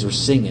these guys were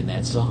singing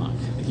that song.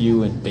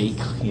 You and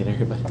Bakley and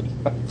everybody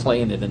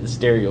playing it in the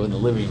stereo in the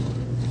living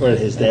room. Or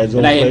his dad's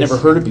And old I had place?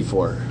 never heard it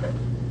before.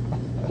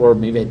 Or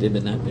maybe I did,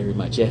 but not very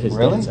much. At his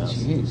Really? dad's house.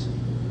 Jeez.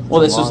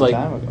 Well, That's this a was long like...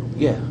 time ago.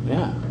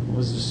 Yeah. It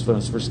was just when I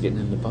was first getting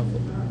into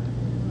Buffett.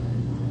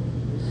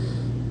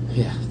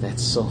 Yeah,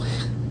 that's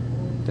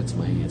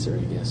my answer,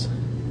 I guess.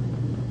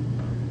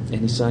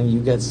 Any song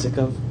you got sick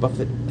of,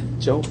 Buffett,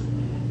 Joe?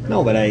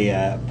 No, but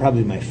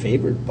probably my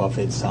favorite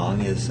Buffett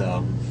song is,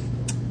 Come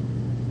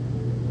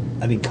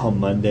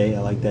Monday.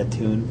 I like that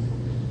tune.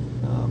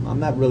 I'm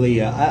not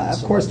really,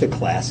 of course, the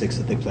classics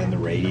that they play on the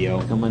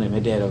radio. Come Monday. My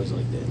dad always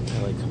liked that.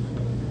 I like Come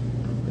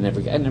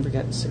Monday. I never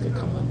got sick of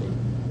Come Monday.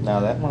 Now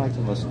that one I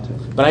can listen to.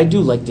 But I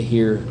do like to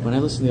hear, when I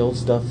listen to the old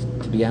stuff,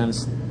 to be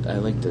honest,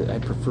 I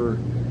prefer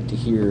to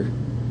hear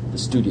the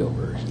studio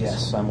versions.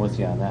 Yes, I'm with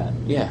you on that.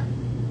 Yeah.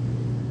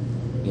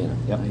 Yeah.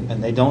 Yep.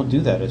 And they don't do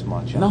that as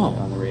much No.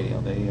 on the radio.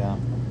 They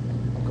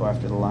go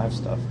after the live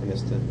stuff. I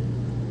guess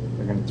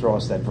they're going to throw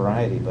us that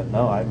variety, but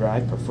no,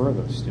 I prefer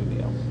the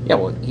studio. Yeah,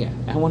 well, yeah.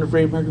 I wonder if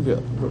Radio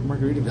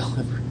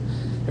Margaritaville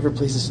ever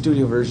plays a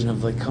studio version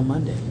of, like, Come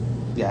Monday.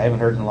 Yeah, I haven't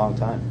heard it in a long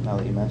time, now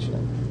that you mention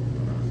it.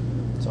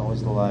 It's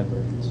always the live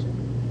versions.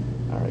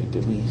 All right,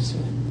 did we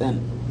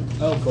then?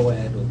 Oh, go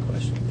ahead with a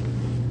question.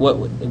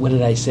 What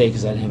did I say?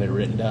 Because I didn't have it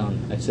written down.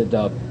 I said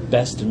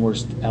best and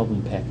worst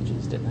album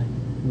packages, didn't I?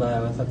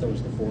 No, I thought that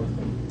was the fourth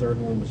one. Third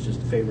one was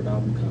just favorite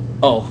album cover.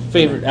 Oh,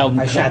 favorite album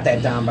I cover. shot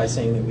that down by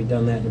saying that we'd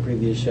done that in the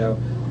previous show,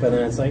 but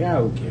then it's like,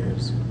 who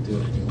cares?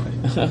 Do it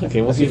anyway.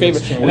 Okay, what's your See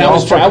favorite? what's And I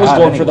was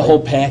going for the whole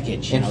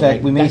package. In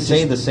fact, we may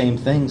say the same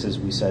things as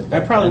we said.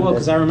 I probably will,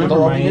 because I remember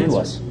my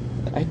answer.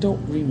 I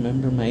don't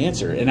remember my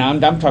answer, and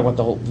I'm talking about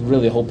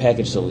the whole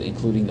package, so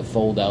including the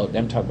fold out.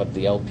 I'm talking about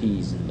the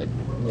LPs and the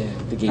I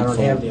don't gatefold.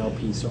 have the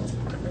LP, so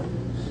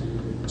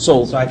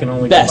I can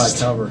only best.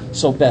 go by cover.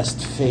 So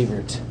best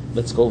favorite.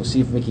 Let's go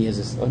see if Mickey has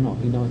this. Oh no,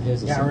 he knows he has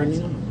this. Yeah, I already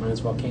know.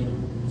 Mine's Volcano.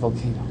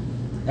 Volcano.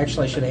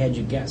 Actually, I should have had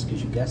you guess,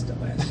 because you guessed it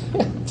last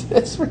time.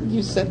 That's right,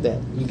 you said that.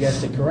 You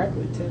guessed it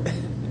correctly, too.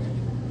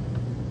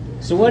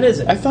 So what is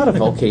it? I thought of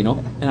Volcano,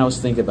 and I was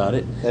thinking about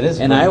it. That is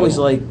and I always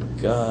Volcano.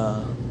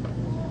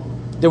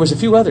 like... there was a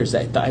few others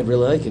that I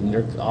really like, and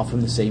they're all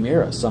from the same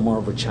era. Somewhere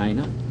Over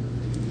China.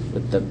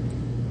 With the...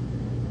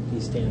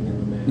 He's standing in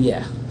the map.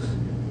 Yeah.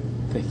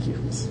 Thank you.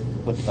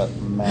 With the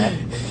map.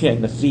 Yeah,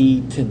 and the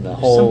feet, and the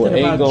whole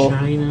Something angle. about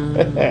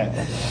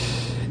China.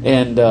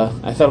 And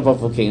I thought about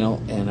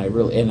Volcano, and I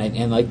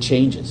like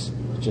Changes.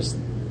 Just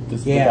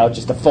without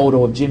just a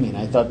photo of Jimmy, and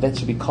I thought that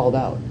should be called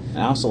out. And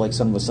I also like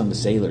some of the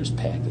Sailors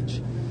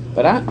package.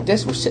 But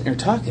we're sitting there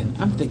talking.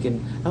 I'm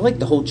thinking, I like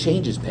the whole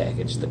Changes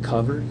package. The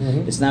cover,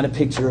 it's not a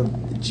picture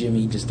of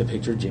Jimmy, just a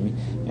picture of Jimmy.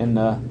 And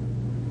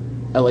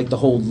I like the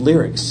whole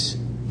lyrics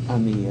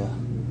on the...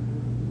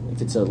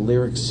 if it's a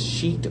lyrics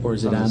sheet, or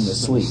is it on the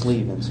sleeve?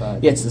 Sleeve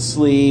inside. Yeah, it's the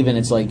sleeve, and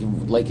it's like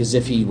as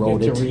if he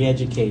wrote You it. have to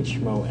re-educate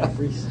Schmo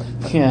every...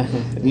 Yeah.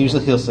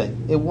 Usually he'll say,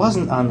 it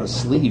wasn't on the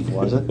sleeve,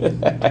 was it?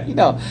 You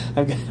know,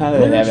 I've got out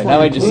of that habit.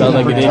 Now I just sound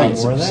like an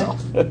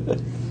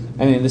idiot.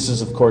 I mean, this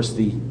is, of course,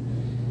 the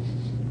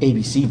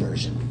ABC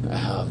version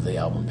of the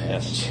album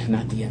package,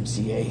 not the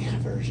MCA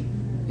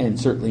version. And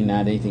certainly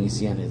not anything you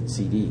see on a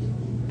CD.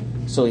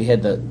 So he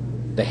had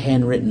the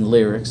handwritten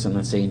lyrics. I'm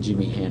not saying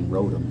Jimmy hand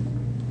wrote them.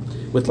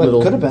 With But little,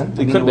 it could have been.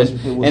 It could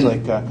have been. It was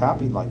like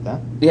copied like that.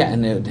 Yeah,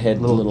 and it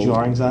had little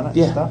drawings on it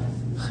yeah. and stuff.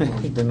 I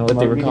don't know what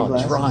they were Margarita called.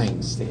 glasses.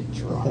 Drawings. They had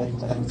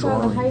drawings. It's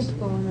all the high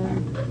school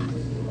now.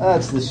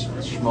 That's the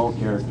Schmo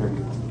character.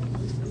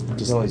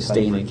 Just always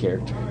staying in hyper.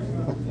 character.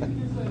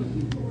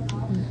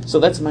 So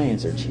that's my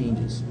answer.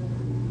 Changes.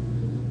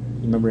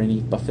 You remember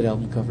any Buffett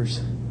album covers?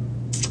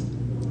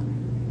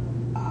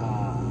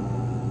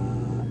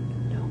 No.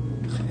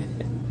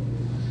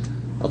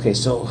 Okay,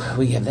 so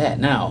we have that.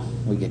 Now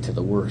we get to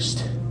the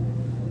worst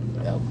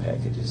album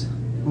packages.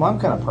 Well, I'm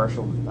kind of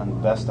partial on the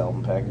best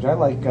album package. I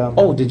like.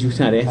 Oh, did you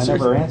not answer? I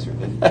never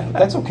answered it. But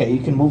that's okay. You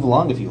can move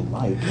along if you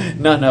like.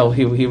 No,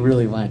 he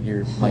really wanted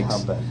your Mike's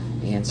I'll bet.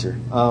 answer.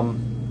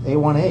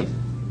 A1A.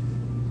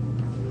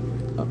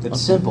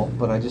 It's simple,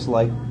 but I just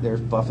like. There's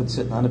Buffett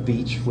sitting on a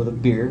beach with a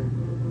beer,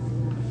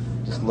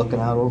 just looking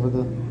out over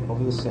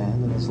the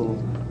sand in his little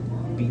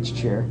beach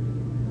chair,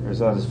 or is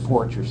that his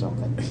porch or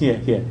something? Yeah.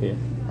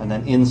 And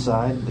then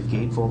inside the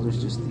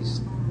gatefold's just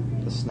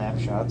the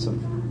snapshots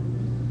of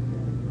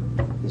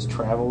his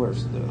travel or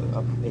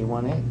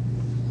A1A.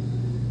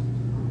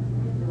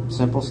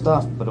 Simple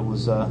stuff, but it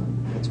was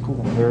it's cool.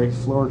 Very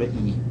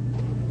Florida-y,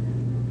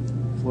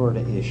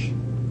 Florida-ish.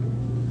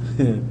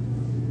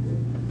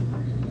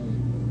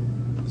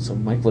 So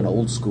Mike went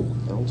old school.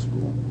 Old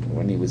school.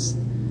 When he was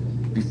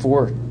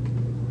before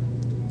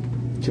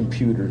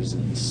computers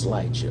and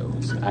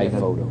slideshows,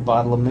 iPhoto.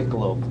 Bottle of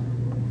Michelob.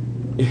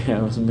 Yeah,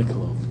 it was a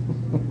Michelob.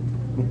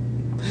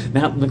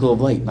 Not Michelob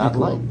Light. Not Michelob.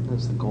 light.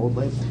 It's the gold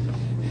label.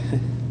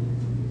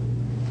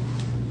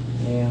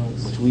 Yeah,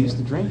 which we used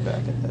to drink back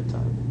at that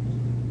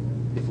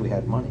time, if we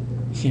had money.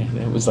 Yeah,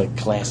 it was like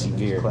classy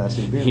beer.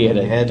 Classy beer. He had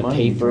When you had the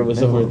money, you paper drank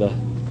was over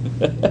Michelob.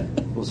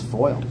 the. It was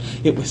foil.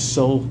 It was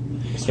so.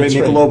 Straight that's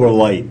Michelob right. or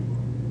light?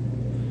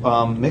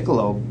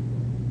 Michelob.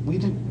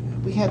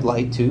 We had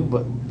light too,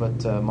 but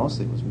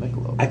mostly it was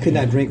Michelob. I could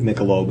not drink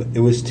Michelob. It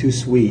was too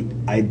sweet.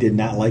 I did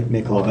not like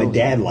Michelob. My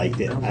dad liked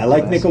it. I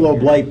like classy Michelob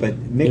beer. Light, but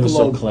Michelob. It was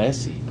so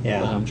classy.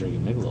 Yeah. Well, I'm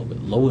drinking Michelob, but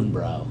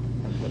Lowenbrow.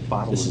 The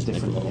bottle This was is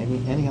different Michelob.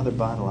 than any other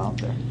bottle out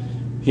there.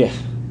 Yeah.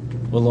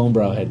 Well,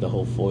 Lowenbrow had the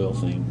whole foil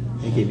thing.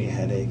 It gave me a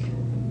headache.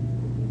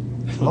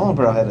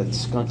 Lowenbrow had a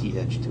skunky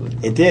edge to it.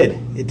 It did.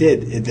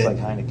 It's like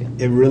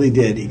Heineken. It really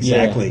did.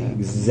 Exactly. Yeah.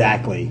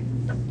 Exactly.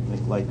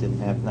 Mick Light didn't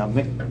have. Now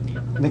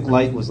Mick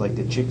Light was like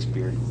the chicks'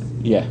 beer.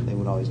 Yeah. They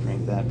would always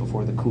drink that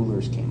before the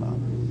coolers came out.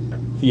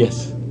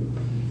 Yes.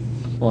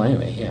 Well,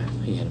 anyway, yeah,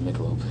 he had a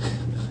Michelob.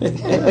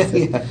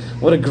 Yeah.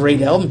 What a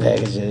great album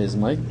package it is,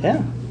 Mike.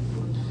 Yeah.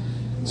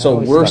 So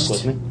Always worst.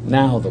 stuck with me.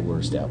 Now the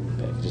worst album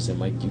packages. And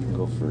Mike, you can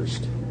go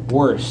first.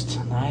 Worst.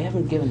 I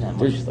haven't given that much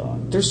There's,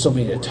 thought. there's so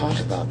many to talk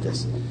about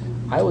this.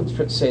 I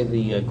would say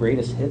the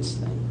greatest hits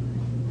thing.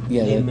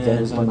 Yeah,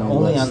 that was on my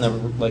only list.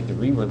 on the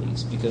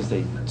re-release because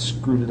they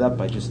screwed it up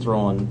by just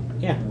throwing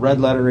Yeah.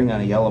 red lettering on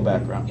a yellow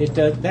background. It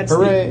does. That's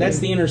Hooray. that's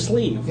the inner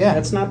sleeve. Yeah.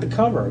 That's not the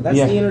cover. That's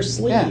Yeah. the inner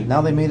sleeve. Yeah,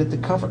 now they made it the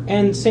cover.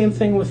 And same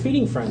thing with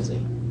Feeding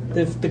Frenzy.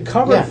 The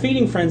cover Yeah. of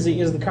Feeding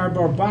Frenzy is the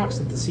cardboard box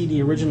that the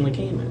CD originally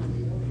came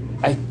in.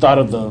 I thought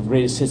of the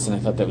greatest hits, and I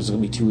thought that was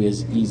going to be too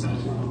easy.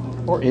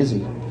 Or is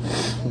he?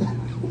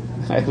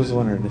 I was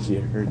wondering if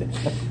you heard that.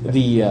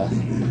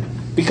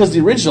 Because the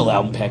original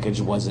album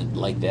package wasn't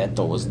like that,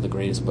 though it wasn't the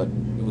greatest, but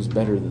it was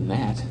better than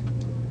that.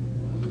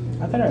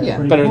 I thought it was Yeah.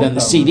 pretty Better cool than the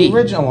cover. CD. The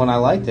original one I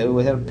liked it.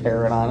 We had a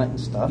parrot on it and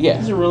stuff. Yeah.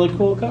 It's a really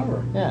cool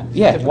cover. Yeah.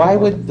 Yeah, why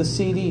would the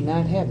CD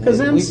not have it? Because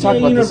We've talked MCA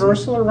about this.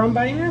 Universal are run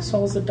by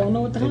assholes that don't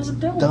know what the hell It's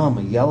they're doing. dumb.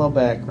 A yellow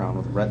background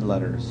with red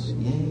letters.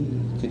 Yay.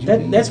 Could you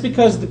be? That's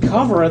because the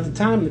cover at the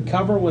time, the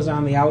cover was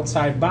on the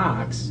outside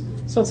box.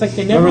 So it's like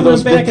they never Remember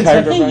those went back big and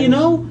said, cardboard hey, you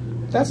know,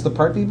 That's the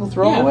part people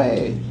throw Yeah.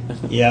 away.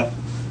 Yep.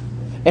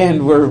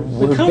 And we're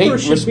cover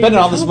should be spending the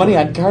all this money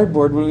cover. on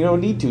cardboard when we don't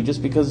need to,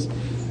 just because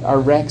our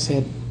racks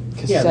had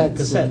cassettes, yeah, the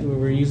cassette. We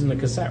were using the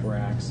cassette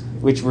racks.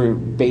 which were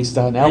based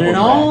on And album in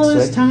all racks,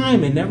 this right?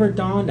 time, it never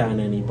dawned on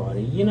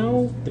anybody. You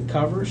know, the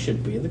cover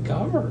should be the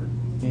cover.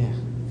 Yeah.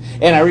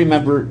 And I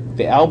remember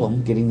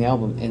getting the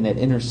album in that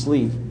inner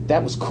sleeve.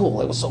 That was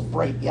cool. It was so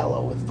bright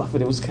yellow with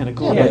Buffett. It was kind of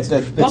cool. Yeah, But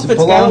it Buffett's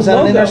belongs got a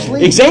on an logo. inner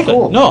sleeve. Exactly.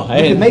 Cool. No,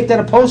 you can make that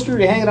a poster.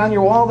 You hang it on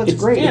your wall. That's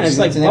great. Yeah, it's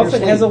like an inner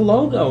Buffett has a sleeve.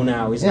 logo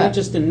now. He's Yeah. not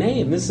just a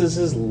name. This is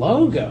his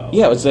logo.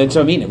 Yeah, that's what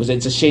I mean.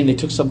 It's a shame they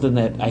took something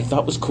that I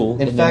thought was cool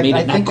In and fact, they made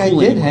I it not think cool I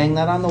did anymore. hang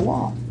that on the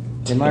wall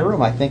in my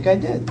room. I think I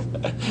did.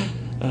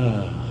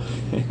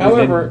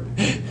 However,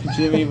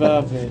 Jimmy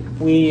Buffett.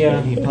 we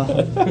or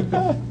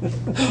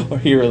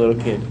you're a little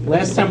kid.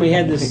 last time we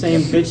had this same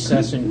bitch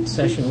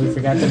session, we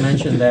forgot to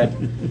mention that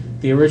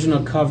the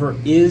original cover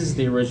is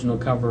the original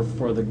cover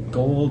for the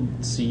gold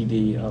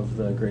CD of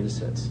the greatest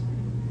hits.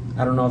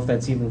 I don't know if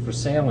that's even for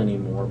sale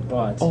anymore,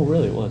 but Oh,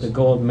 really? It was. the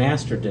gold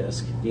master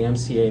disc, the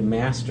MCA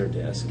master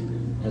disc,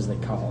 as they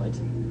call it,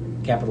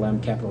 capital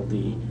M, capital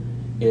D,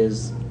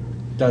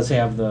 does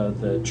have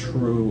the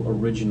true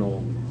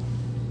original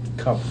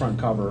front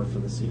cover for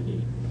the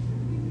CD.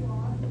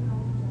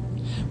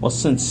 Well,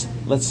 since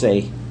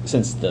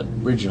the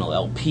original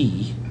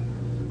LP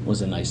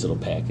was a nice little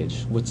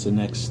package, what's the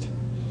next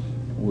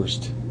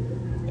worst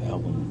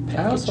album package?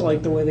 I also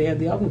like the way they had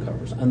the album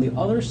covers. On the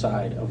other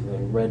side of the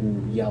red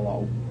and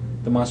yellow,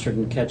 the mustard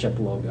and ketchup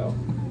logo,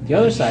 the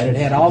other side it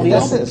had all the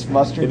Yes, albums. it's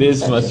mustard. It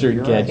is and ketchup. mustard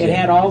You're and right. ketchup. It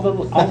had all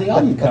the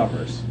album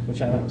covers,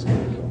 which I thought was kind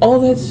of cool. Oh,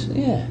 that's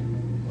yeah.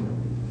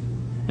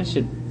 I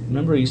should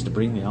remember. I used to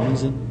bring the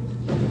albums in.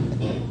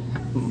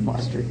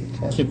 Mustard and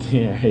ketchup.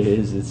 Yeah, it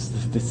is.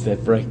 It's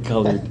that bright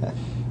colored.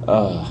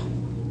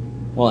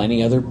 Well,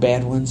 any other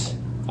bad ones?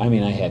 I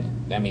mean, I had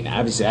I mean,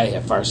 obviously, I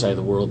have Far Side of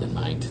the World in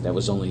mind. That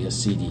was only a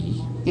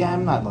CD. Yeah,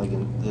 I'm not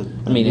liking the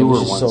I mean, it newer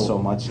was just ones so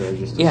much. They're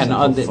just a yeah,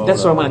 no, simple that's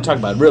what I photo. want to talk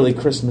about. Really,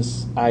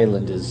 Christmas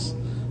Island is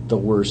the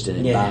worst, and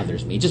it Yeah.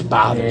 bothers me. It just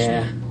bothers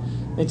Yeah.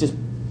 me. It just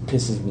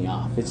pisses me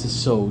off. It's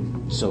just so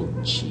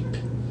cheap.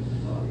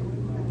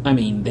 I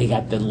mean, they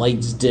got the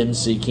lights dim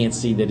so you can't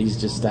see that he's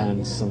just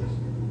on some.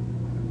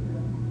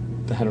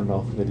 I don't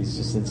know, that he's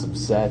just in some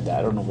set.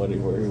 I don't know where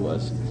he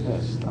was. Yeah,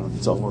 it's just on the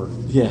It's all- floor.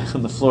 Yeah,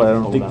 on the floor. I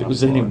don't Boat think on there the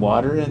was any floor.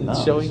 water in the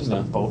No, showing. it's just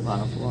a boat on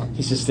the floor.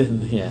 He's just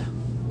in. Yeah,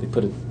 they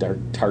put a dark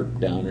tarp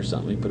down or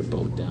something. They put a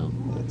boat down.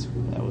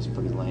 That was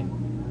pretty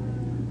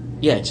lame.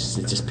 Yeah, it just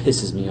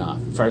pisses me off.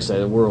 Far Side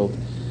of the World,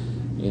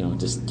 it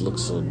just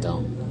looks so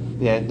dumb.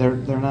 Yeah, they're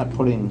not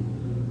putting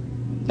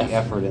the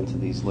effort into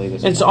these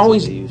latest. And it's ones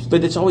always, that they used to.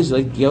 but it's always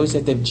like you always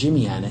have to have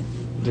Jimmy on it.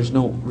 There's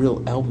no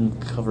real album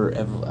cover.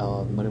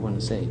 What do I want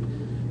to say?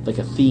 Like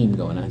a theme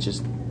going on.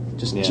 Just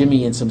Yeah.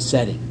 Jimmy in some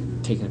setting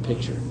taking a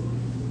picture.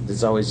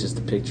 It's always just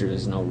a picture.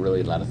 There's no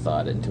really lot of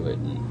thought into it.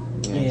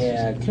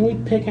 Yeah, can we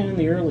pick on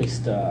the early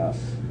stuff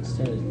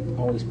instead of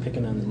always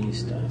picking on the new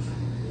stuff?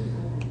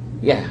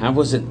 Yeah, I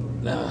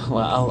wasn't.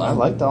 I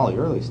liked all the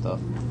early stuff.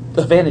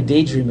 The Van of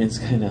Daydream is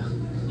kind of.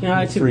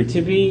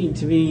 To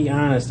be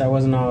honest, I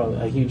wasn't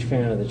a huge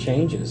fan of the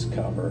Changes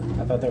cover.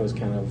 I thought that was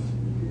kind of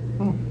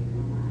I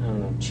don't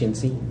know,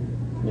 chintzy.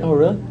 Oh,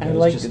 really? I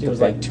liked it. It was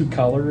like two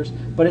colors,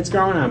 but it's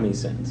grown on me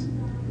since.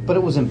 But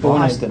it was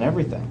embossed and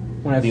everything.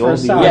 When I The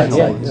first old saw Yeah, it,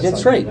 yeah, it's that's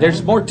like, right.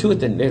 There's more to it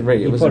than right.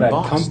 It He was put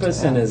embossed. a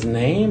compass in his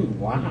name.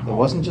 Wow. It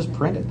wasn't just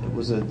printed. It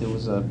was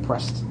a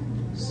pressed.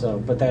 So,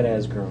 but that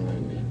has grown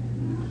on me.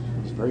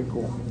 It's very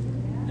cool.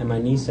 And my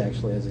niece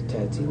actually has a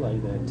tattoo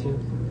like that too.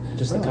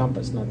 Just the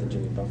compass, not the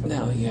Jimmy Buffett.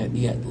 No,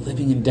 you got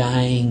Living and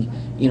Dying.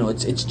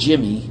 It's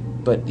Jimmy,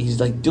 but he's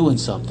like doing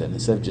something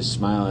instead of just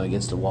smiling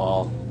against the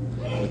wall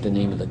with the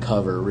name of the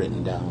cover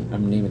written down,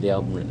 name of the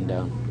album written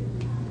down.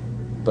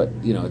 But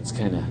it's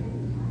kind of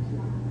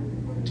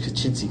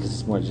chintzy because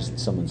it's more just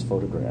someone's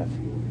photograph.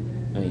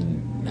 I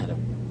mean,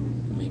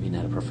 maybe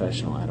not a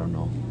professional. I don't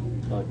know.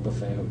 Like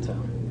Buffet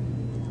Hotel.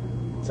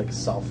 It's like a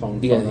cell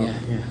phone. Yeah, photo.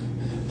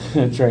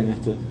 yeah. I'm trying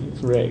not to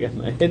rag on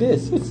that. It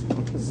is. It's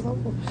like a cell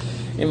phone.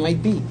 It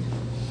might be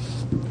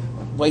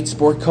white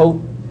sport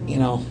coat,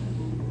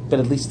 but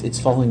at least it's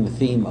following the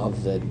theme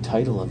of the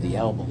title of the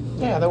album.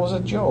 Yeah, that was a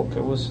joke.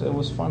 It was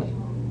funny.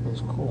 It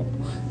was cool.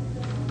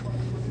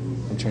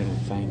 I'm trying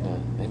to find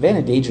Van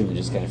of Daydream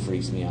just kind of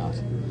freaks me out.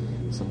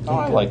 Oh,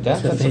 I like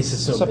that. The face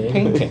is so it's a big.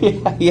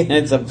 painting. yeah,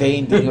 it's a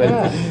painting,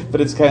 Yeah.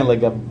 but it's kind of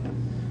like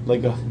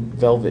a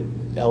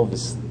velvet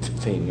Elvis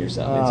painting or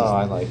something. Oh, It's just-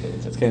 I like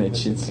it. It's kind of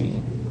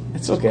chintzy.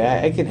 It's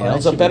okay. I can handle it. That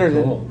It's should be better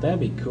cool. than. That'd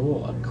be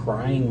cool. A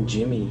crying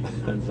Jimmy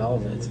in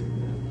velvet.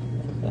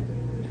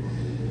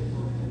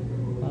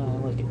 I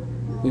like it.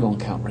 We won't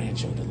count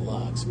Rancho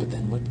Deluxe, but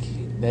then what?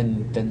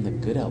 Then the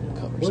good album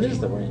covers. What is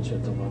came. the Rancho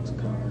Deluxe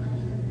cover?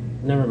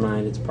 Never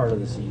mind. It's part of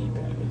the CD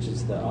package.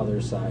 It's the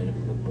other side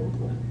of the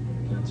booklet.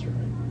 That's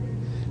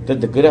right. Then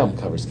the good album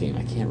covers came.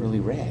 I can't really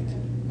rag.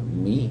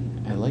 Me,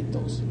 I like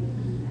those.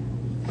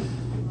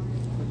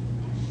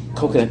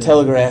 Coconut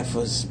Telegraph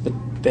was, but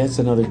that's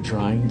another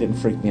drawing. Didn't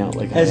freak me out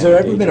like. Has Van there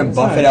of ever been a Daydream.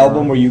 Buffett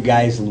album where you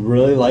guys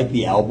really liked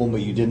the album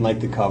but you didn't like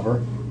the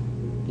cover?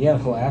 Yeah,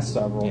 the last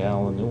several. Yeah,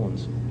 all the new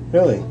ones.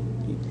 Really?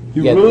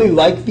 You Yeah. really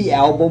liked the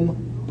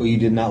album but you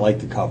did not like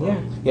the cover? Yeah.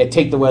 Yeah,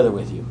 Take the Weather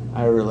With You.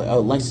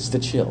 License to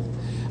Chill.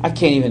 I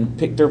can't even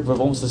pick. They're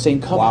almost the same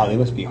cover. Wow, they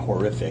must be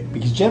horrific.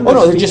 Because Oh generally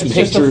no, they're just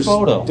speaking, pictures. a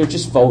photo. They're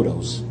just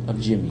photos of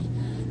Jimmy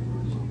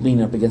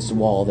leaning up against the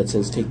wall that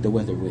says "Take the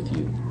weather with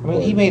you." I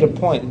mean, he made a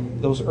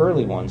point. Those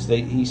early ones,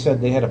 he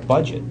said they had a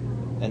budget,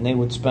 and they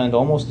would spend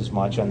almost as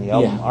much on the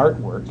album Yeah.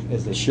 artwork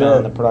as they Sure. spent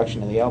on the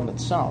production of the album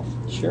itself.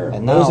 Sure.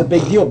 And that was now- a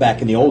big deal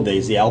back in the old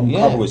days. The album Yeah.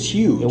 cover was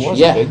huge. It was.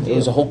 Yeah, a big it deal.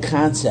 was a whole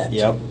concept.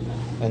 Yep.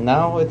 And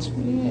now it's a.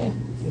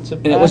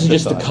 And it wasn't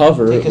just the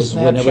cover; Take it a was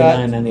whatever snapshot.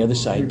 line on the other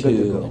side You're good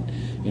to too. go.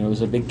 And, it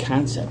was a big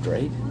concept,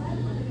 right?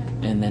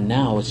 And then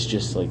now it's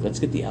just like, let's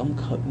get the album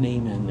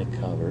name on the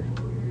cover.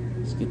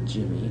 Let's get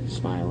Jimmy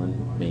smiling,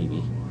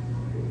 maybe.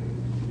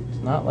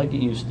 It's not like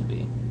it used to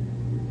be.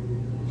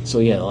 So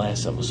yeah, the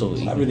last album. So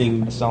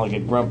Everything. I sound like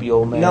a grumpy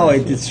old man. No,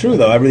 it's true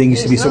though. Everything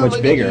used to be so not much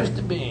like bigger. It used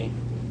to be.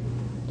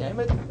 Damn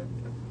it.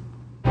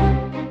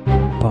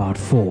 Part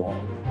 4.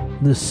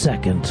 The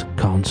second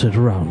concert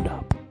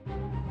roundup.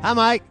 Hi,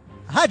 Mike.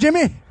 Hi,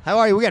 Jimmy. How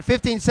are you? We got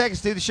 15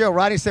 seconds to do the show.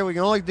 Rodney said we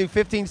can only do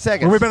 15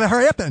 seconds. Well, we better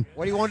hurry up then.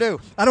 What do you want to do?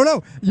 I don't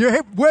know.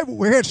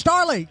 We're here at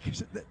Star Lake.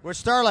 We're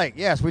Star Lake.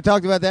 Yes, we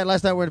talked about that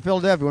last night. We're in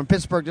Philadelphia. We're in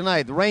Pittsburgh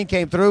tonight. The rain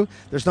came through.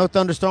 There's no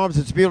thunderstorms.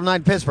 It's a beautiful night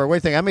in Pittsburgh. What do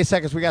you think? How many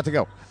seconds we got to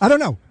go? I don't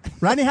know.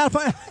 Rodney, how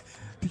far?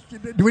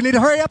 Do we need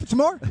to hurry up some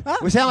more? Huh?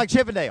 We sound like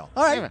Chippendale.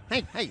 All right.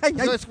 Hey, Hey,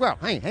 let's go.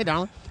 Hey,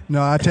 darling.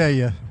 No, I tell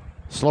you.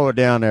 Slow it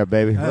down there,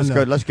 baby. I Let's know.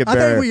 go. Let's get I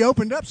better. think we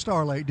opened up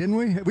Star Lake, didn't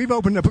we? We've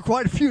opened up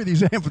quite a few of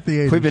these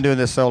amphitheaters. We've been doing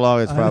this so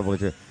long, it's probably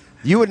true.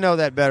 You would know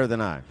that better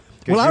than I.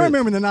 Well, I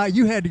remember the night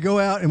you had to go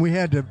out and we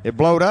had to. It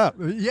blowed up.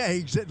 Yeah,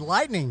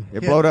 lightning.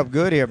 It blowed up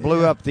good here. It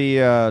blew up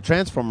the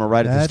transformer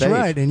right at the stage.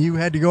 That's right, and you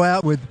had to go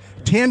out with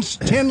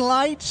 10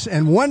 lights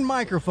and 1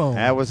 microphone.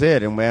 That was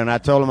it. And when I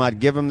told them I'd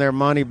give them their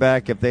money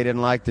back if they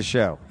didn't like the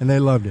show. And they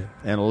loved it.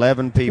 And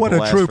 11 people What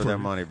a asked trooper. for their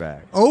money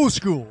back. Old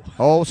school.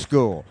 Old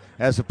school,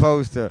 as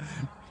opposed to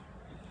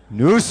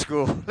new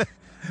school.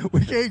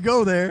 We can't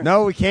go there.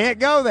 No, we can't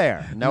go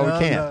there. No, we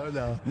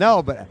can't.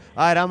 No, but all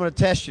right, I'm going to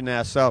test you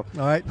now. So,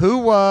 all right. Who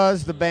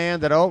was the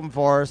band that opened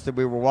for us that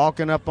we were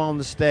walking up on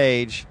the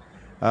stage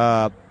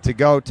to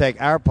go take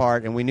our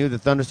part, and we knew the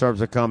thunderstorms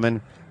were coming,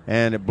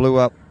 and it blew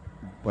up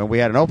when we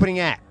had an opening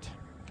act?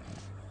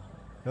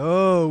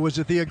 Oh, was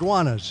it the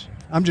Iguanas?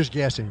 I'm just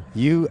guessing.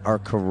 You are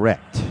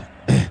correct.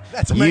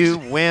 That's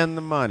amazing. You win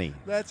the money.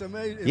 That's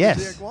amazing. It Yes.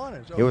 was the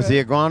Iguanas. It was the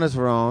Iguanas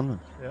were on,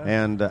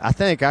 and I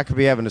think I could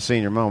be having a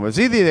senior moment. It was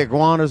either the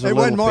Iguanas or It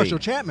Little wasn't Marshall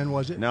Feet. Chapman,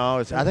 was it? No,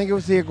 I think it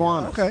was the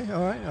Iguanas. Okay,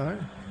 all right.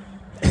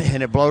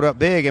 And it blowed up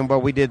big, and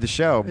we did the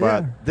show.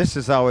 But Yeah. this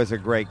is always a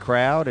great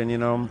crowd,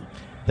 and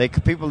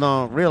people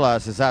don't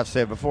realize, as I've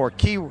said before,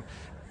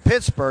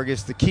 Pittsburgh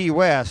is the Key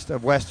West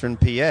of Western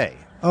PA.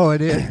 Oh,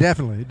 it is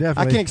definitely.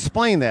 I can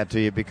explain that to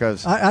you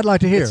because I'd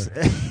like to hear.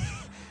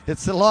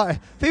 It's a lot.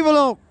 People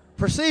don't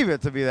perceive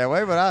it to be that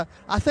way, but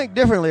I think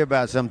differently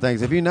about some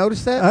things. Have you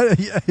noticed that?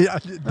 Yeah,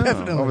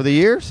 definitely. Over the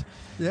years?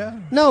 Yeah.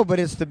 No, but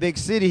it's the big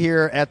city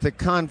here at the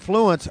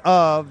confluence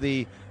of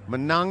the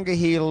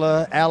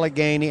Monongahela,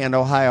 Allegheny, and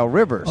Ohio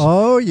rivers.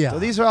 Oh, yeah. So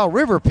these are all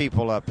river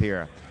people up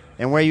here.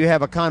 And where you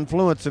have a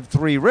confluence of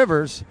 3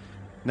 rivers,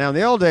 now in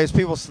the old days,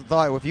 people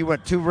thought if you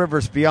went 2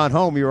 rivers beyond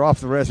home, you were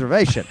off the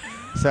reservation.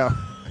 So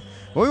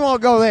we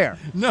won't go there.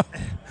 No.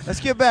 Let's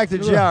get back to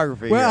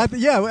geography. Well,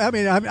 here. I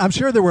mean, I'm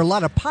sure there were a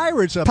lot of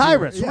pirates up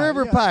Pirates, here.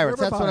 river pirates.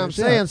 river That's what I'm pirates,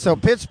 yeah. saying. So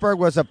Pittsburgh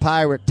was a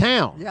pirate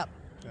town. Yeah.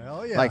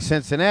 Oh, yeah. Like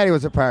Cincinnati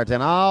was a pirate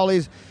town. All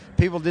these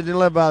people didn't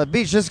live by the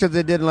beach. Just because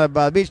they didn't live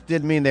by the beach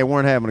didn't mean they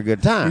weren't having a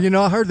good time.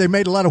 I heard they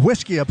made a lot of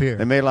whiskey up here.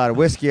 They made a lot of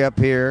whiskey up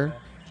here.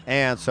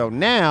 And so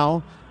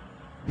now,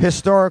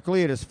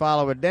 historically, it has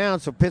followed it down.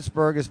 So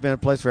Pittsburgh has been a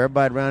place where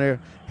everybody around here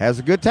has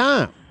a good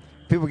time.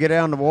 People get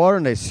out in the water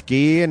and they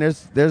ski, and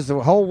there's a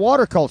whole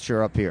water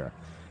culture up here.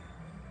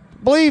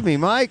 Believe me,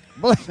 Mike.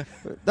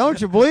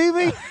 Don't you believe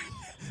me?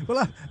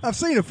 Well, I've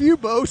seen a few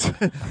boats.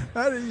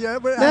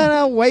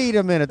 No, wait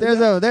a minute.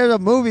 There's a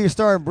movie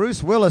starring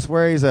Bruce Willis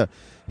where he's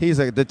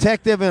a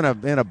detective in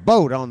a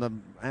boat on the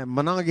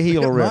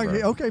Monongahela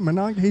River. Okay,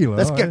 Monongahela.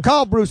 Let's All get right.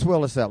 call Bruce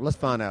Willis up. Let's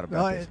find out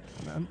about this.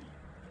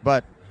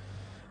 But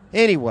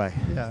anyway,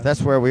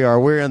 that's where we are.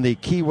 We're in the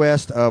Key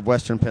West of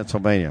Western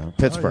Pennsylvania,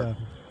 Pittsburgh. Oh,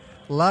 yeah.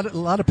 A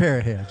lot of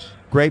parrot heads.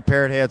 Great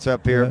parrot heads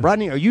up here.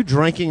 Rodney, are you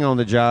drinking on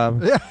the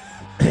job? Yeah.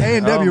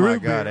 A&W oh my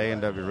root God, beer.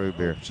 A&W root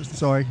beer.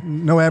 Sorry,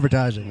 no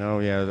advertising. No,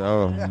 yeah.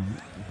 Oh.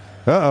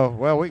 Uh-oh.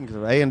 Well, we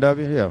can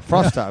A&W. Yeah,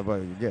 Frost Top.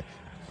 Yeah.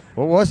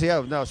 What was he?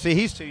 Oh, no, see,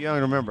 he's too young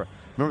to remember.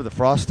 Remember the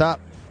Frost Top?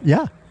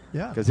 Yeah.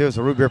 Because it was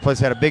a root beer place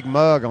that had a big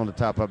mug on the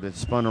top of it that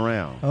spun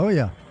around. Oh,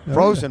 yeah.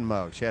 Frozen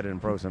mug. She had it in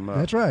frozen mug.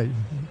 That's right.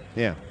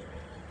 Yeah.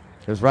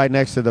 It was right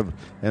next to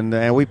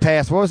and we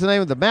passed, what was the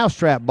name of the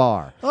Mousetrap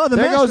Bar? Oh,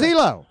 there goes Mousetrap.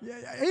 Elo.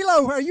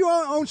 Elo, are you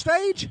on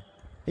stage?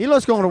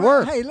 Elo's going to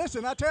work. Hey,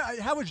 listen,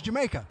 how was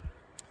Jamaica?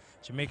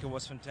 Jamaica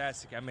was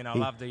fantastic. I mean, I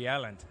love the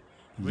island.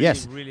 Really,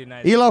 Yes. really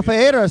nice. Elo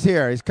Fajedo's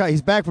here.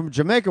 He's back from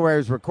Jamaica where he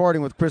was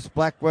recording with Chris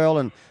Blackwell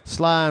and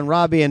Sly and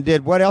Robbie and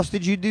what else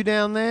did you do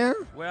down there?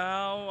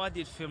 Well, I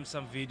did film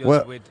some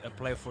videos with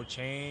Play for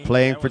Change.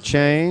 Playing That for was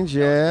Change,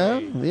 yeah.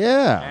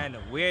 Yeah. And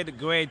we had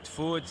great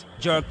food,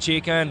 jerk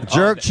chicken.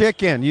 Jerk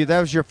chicken. That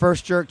was your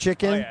first jerk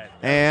chicken? Oh, yeah,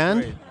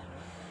 and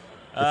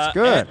it's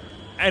good.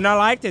 And I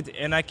liked it,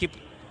 and I keep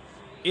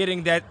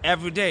eating that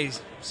every day.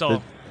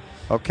 So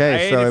Okay, I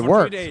ate so it it for 3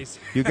 worked. days.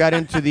 You got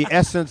into the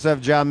essence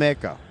of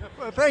Jamaica.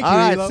 Well, thank you, All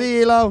right, Elo. see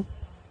you, Elo.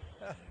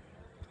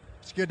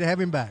 It's good to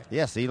have him back.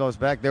 Yes, Elo's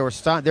back. There were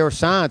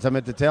signs I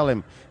meant to tell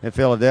him in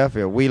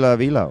Philadelphia. We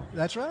love Elo.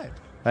 That's right.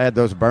 I had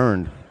those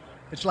burned.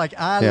 It's like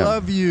I Yeah.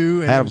 love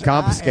you. And Had it them was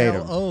confiscated.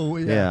 ILO,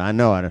 Yeah, I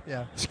know.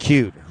 Yeah. It's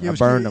cute. Yeah, it I was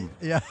burned cute.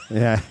 them. Yeah.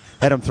 Yeah.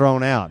 Had them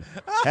thrown out.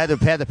 Had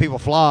the people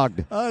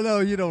flogged. I know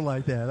you don't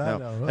like that. I No.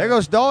 know. There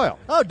goes Doyle.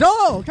 Oh,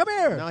 Doyle, come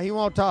here. No, he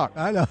won't talk.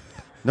 I know.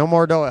 No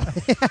more Doyle.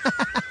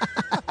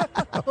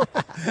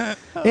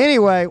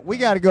 Anyway, we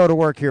got to go to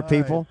work here,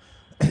 people.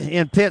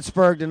 In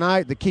Pittsburgh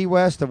tonight, the Key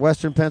West of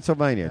Western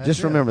Pennsylvania. That's Just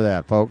it. remember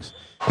that, folks.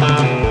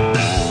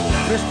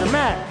 Mr.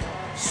 Mac,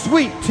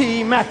 Sweet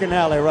Tea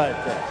McAnally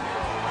right there.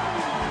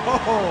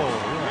 Oh,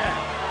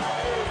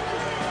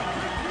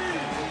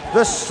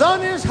 the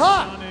sun is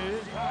hot,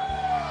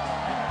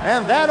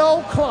 and that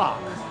old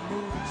clock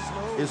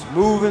is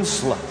moving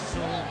slow.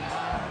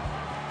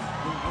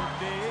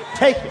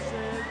 Take it.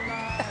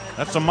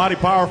 That's some mighty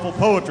powerful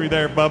poetry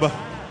there, Bubba.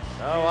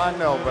 Oh, I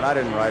know, but I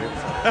didn't write it.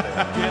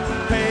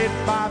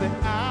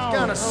 It's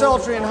kind of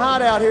sultry and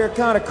hot out here,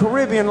 kind of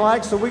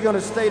Caribbean-like, so we're going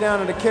to stay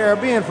down in the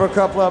Caribbean for a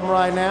couple of them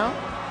right now.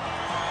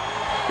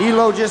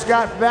 Elo just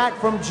got back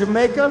from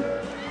Jamaica.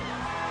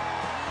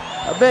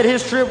 I bet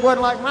his trip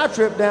wasn't like my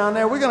trip down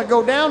there. We're going to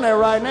go down there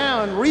right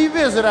now and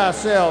revisit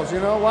ourselves, you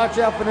know. Watch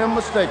out for them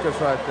mistakers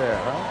right there,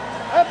 huh?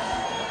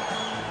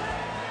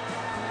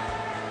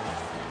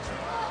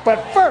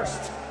 But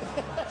first,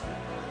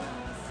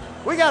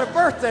 we got a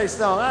birthday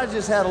song. I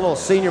just had a little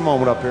senior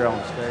moment up here on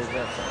the stage.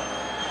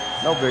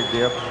 That's no big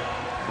deal.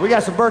 We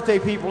got some birthday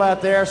people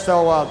out there,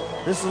 so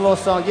this is a little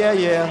song. Yeah,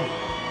 yeah.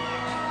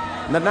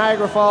 The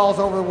Niagara Falls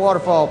over the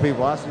waterfall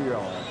people. I see you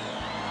all.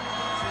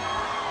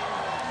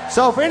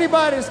 So if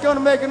anybody's going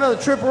to make another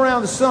trip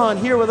around the sun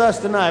here with us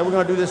tonight, we're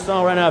going to do this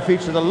song right now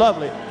featuring the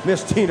lovely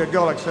Miss Tina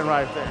Gullickson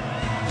right there.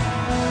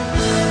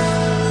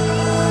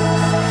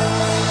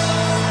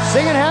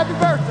 Singing happy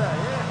birthday,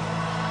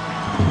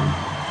 yeah.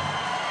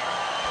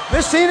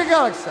 Miss Tina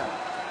Gullickson.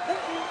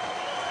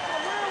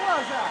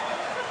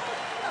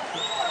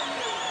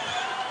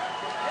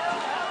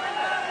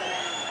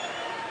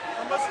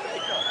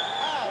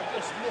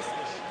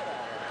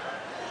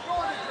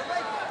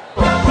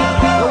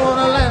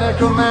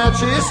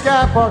 Comanche,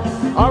 Sky Park,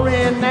 or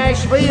in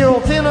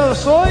Nashville,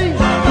 Tennessee.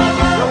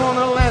 Don't want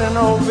to land in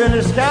Old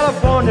Venice,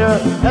 California.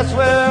 That's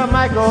where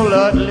Michael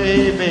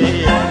Ludley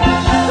be.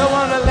 Don't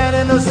want to land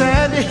in no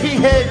San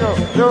Diego.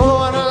 Don't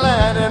want to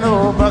land in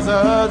Old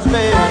Buzzards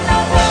Bay.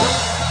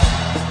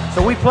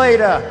 So we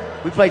played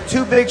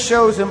 2 big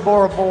shows in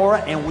Bora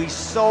Bora, and we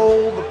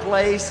sold the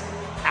place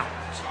out.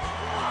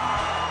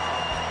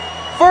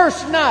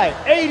 First night,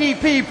 80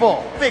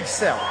 people, big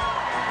seller.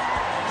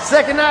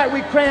 Second night,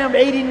 we crammed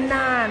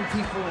 89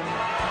 people in there.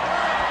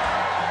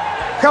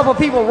 A couple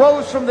people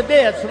rose from the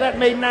dead, so that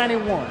made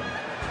 91.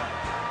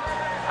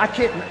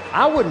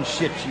 I wouldn't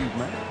shit you,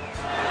 man.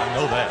 I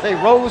know that. They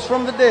rose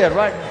from the dead,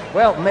 right?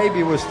 Well, maybe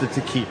it was the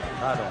tequila.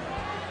 I don't know.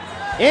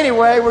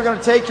 Anyway, we're going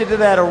to take you to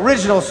that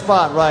original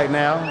spot right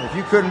now. If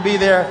you couldn't be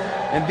there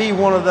and be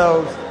one of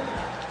those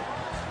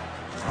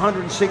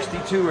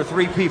 162 or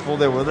 3 people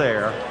that were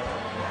there,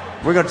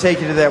 we're going to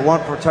take you to that one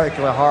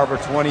particular harbor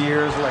 20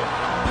 years later.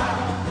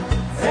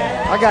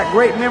 I got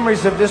great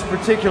memories of this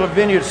particular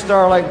venue at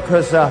Starlight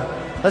because,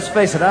 let's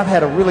face it, I've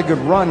had a really good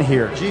run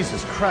here.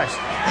 Jesus Christ.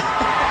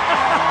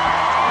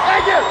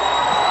 Thank you.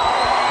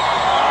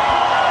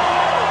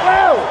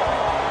 Whoa.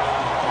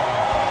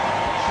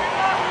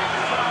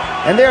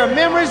 And there are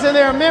memories, but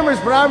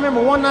I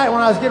remember one night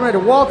when I was getting ready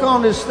to walk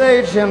on this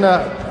stage and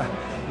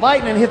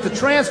lightning hit the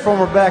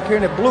transformer back here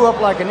and it blew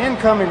up like an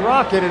incoming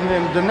rocket in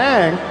Da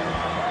Nang.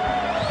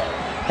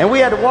 And we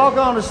had to walk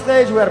on the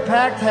stage. We had a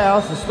packed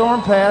house. The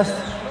storm passed.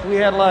 We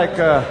had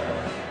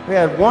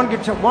one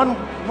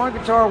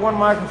guitar, one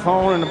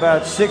microphone, and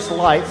about 6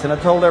 lights. And I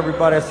told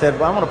everybody, I said,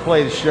 well, I'm going to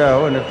play the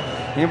show, and if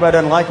anybody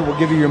doesn't like it, we'll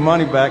give you your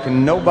money back.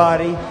 And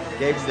nobody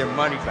gave their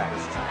money back.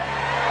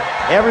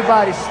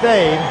 Everybody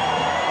stayed.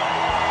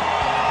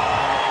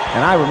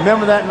 And I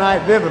remember that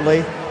night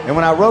vividly. And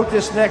when I wrote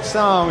this next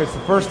song, it's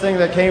the first thing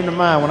that came to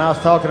mind when I was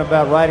talking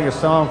about writing a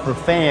song for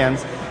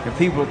fans and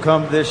people who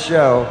come to this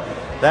show.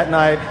 That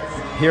night,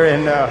 here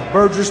in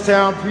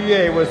Burgerstown,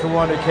 PA, was the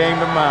one that came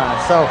to mind.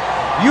 So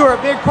you are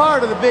a big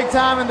part of the big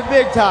time and the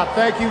big top.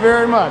 Thank you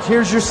very much.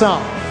 Here's your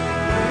song.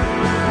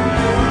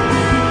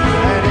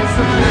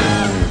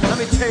 And let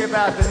me tell you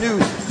about the new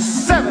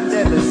 7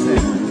 deadly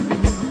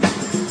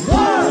sins.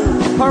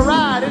 1,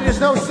 pride. It is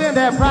no sin to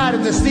have pride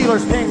in the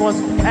Steelers, Penguins,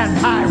 and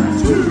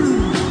Pirates.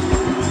 2,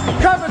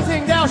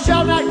 coveting. Thou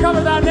shalt not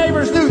covet thy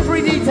neighbor's new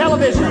 3D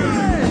television.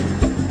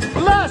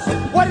 3, lust.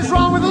 What is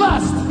wrong with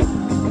lust?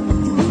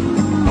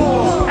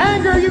 4,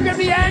 anger, you can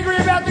be angry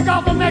about the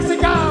Gulf of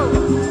Mexico.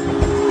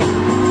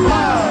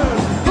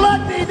 5,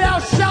 gluttony, thou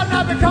shalt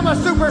not become a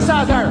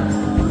supersizer.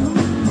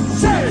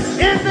 6,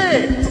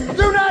 envy,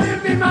 do not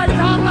envy my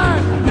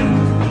Tomlin.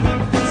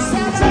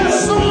 7,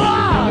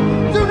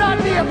 sloth, do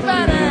not be a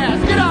fat ass,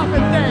 get off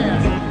and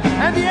dance.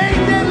 And the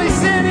 8th deadly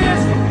sin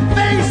is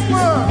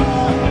Facebook.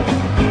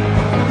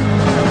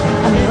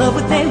 I love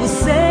what they were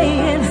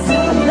saying,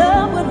 I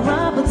love what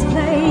Robert's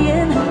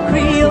playing,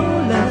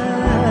 Creola.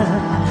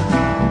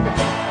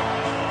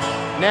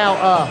 Now,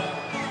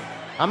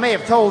 I may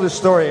have told this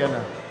story in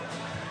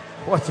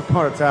Once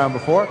Upon a Time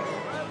before.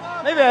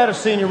 Maybe I had a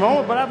senior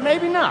moment, but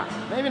maybe not.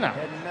 Maybe not.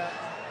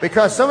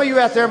 Because some of you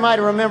out there might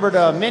have remembered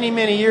many,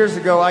 many years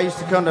ago, I used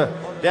to come to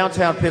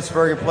downtown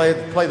Pittsburgh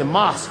and play the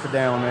Mosque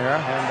down there.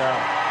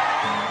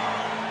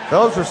 And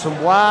those were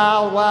some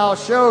wild, wild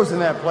shows in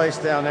that place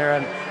down there.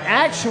 And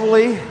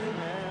actually,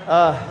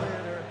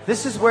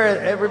 this is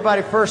where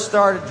everybody first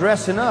started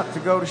dressing up to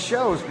go to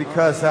shows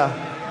because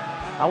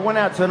I went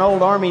out to an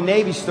old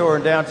Army-Navy store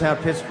in downtown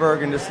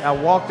Pittsburgh, and I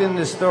walked in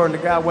this store, and the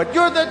guy went,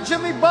 "You're the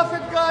Jimmy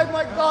Buffett guy?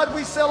 My God,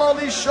 we sell all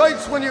these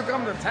shirts when you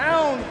come to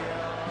town."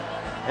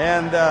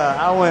 And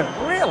I went,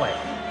 "Really?"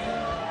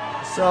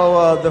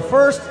 So the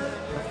first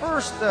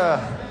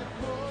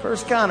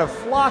kind of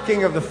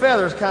flocking of the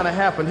feathers kind of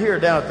happened here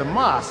down at the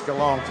Mosque a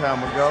long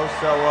time ago.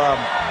 So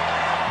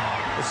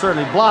it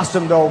certainly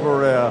blossomed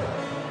over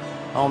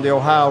on the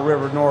Ohio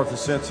River north of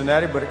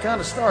Cincinnati, but it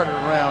kind of started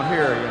around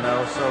here, you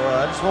know. So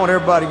I just want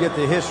everybody to get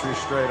the history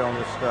straight on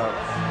this stuff.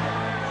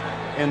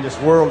 in this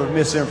world of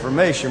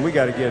misinformation. We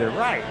got to get it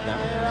right now.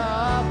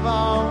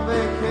 On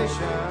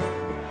vacation.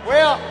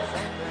 Well,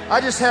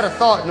 I just had a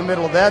thought in the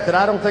middle of that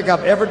I don't think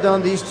I've ever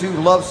done these two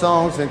love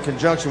songs in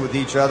conjunction with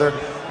each other,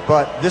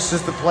 but this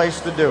is the place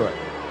to do it.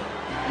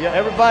 Yeah,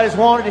 everybody's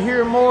wanted to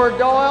hear more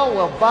Doyle.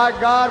 Well, by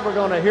God, we're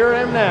going to hear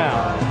him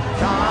now.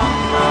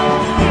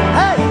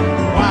 Hey!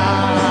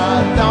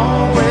 Why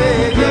don't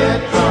we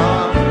get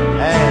drunk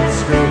and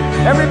screw?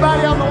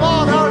 Everybody on the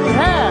lawn already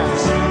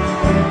has.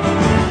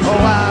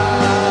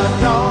 Why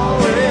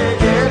don't we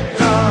get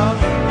drunk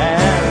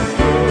and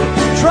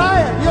screw?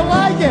 Try it, you'll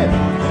like it.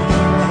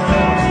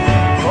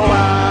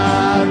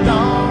 Why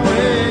don't we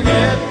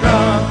get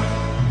drunk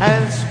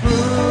and screw?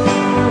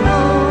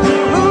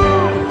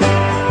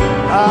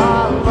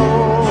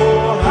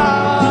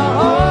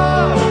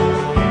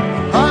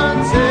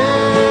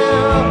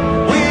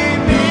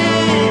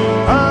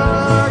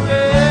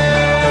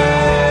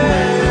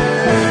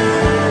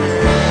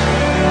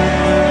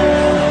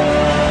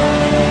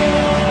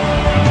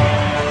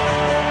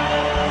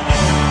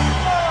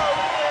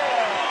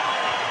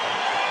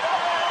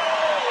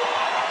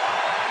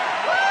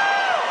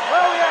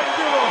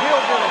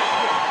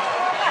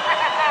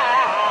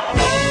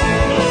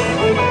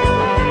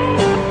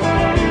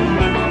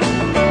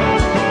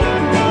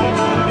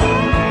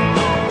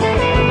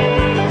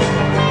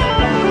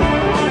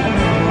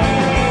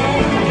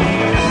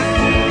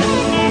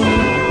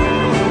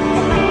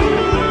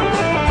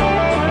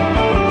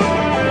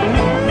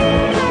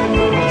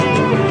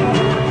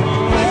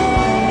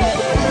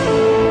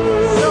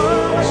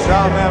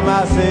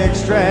 My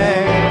six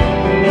string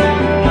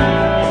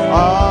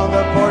on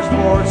the porch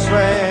board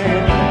string.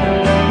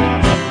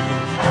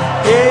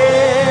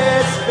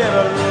 It's been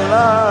a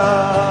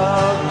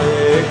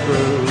lovely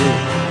cruise.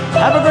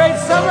 Have a great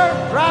summer.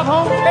 Drive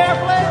home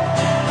carefully.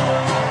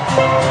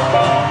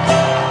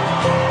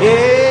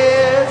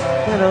 It's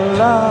been a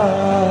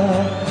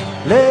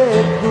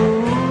lovely cruise.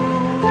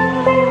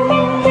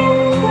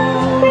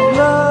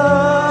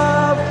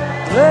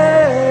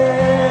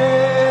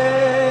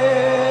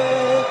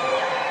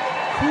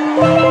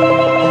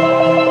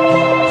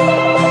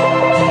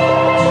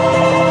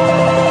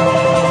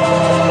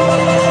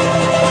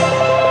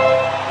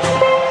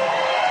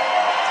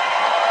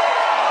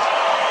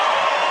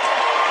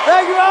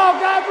 Thank you all.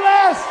 God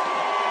bless.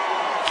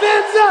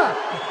 Fins up.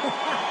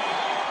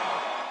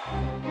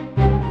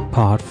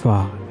 Part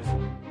 5.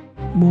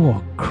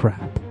 More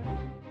crap.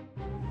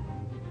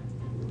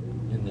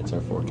 And that's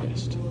our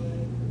forecast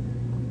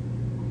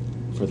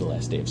for the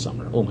last day of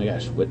summer. Oh my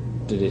gosh, what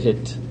did it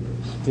hit?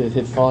 Did it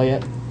hit fall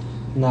yet?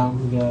 No,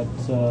 we got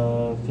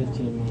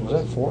 15 minutes. Was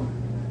that 4?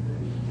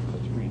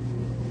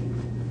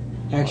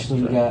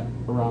 Actually, we got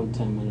around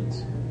 10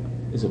 minutes.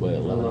 Is it what,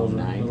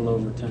 11:09? A little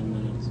over 10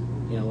 minutes.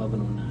 Yeah,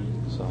 11:09.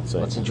 So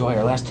let's enjoy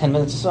our last 10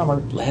 minutes of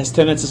summer. Last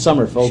 10 minutes of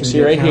summer, folks.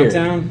 Should we Here, do right a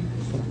countdown? here.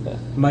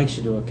 Mike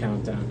should do a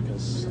countdown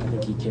because I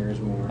think he cares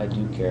more. I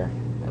do care.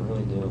 I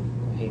really do.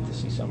 I hate to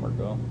see summer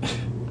go.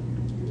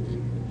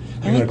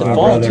 I like the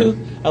fall too.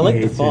 I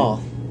like the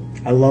fall.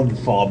 I love the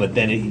fall, but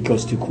then it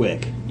goes too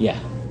quick. Yeah,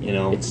 you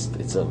know, it's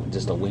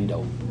just a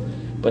window,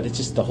 but it's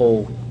just the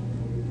whole.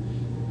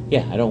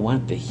 Yeah, I don't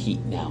want the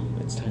heat now.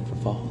 It's time for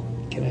fall.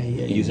 Can I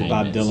use a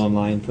Bob Dylan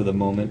line for the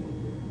moment?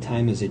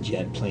 Time is a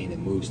jet plane that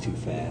moves too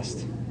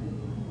fast.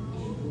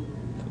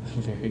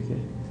 Very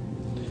good.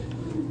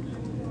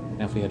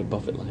 Now if we had a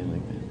Buffett line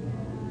like that.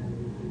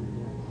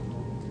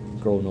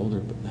 Growing older,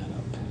 but not up.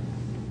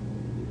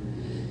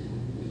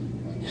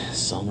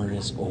 Summer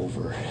is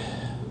over.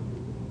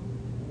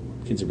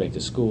 Kids are back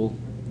to school.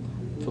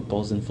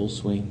 Football's in full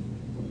swing.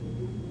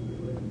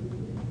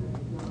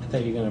 I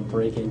thought you were going to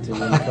break into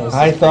Wincoast.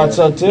 I thought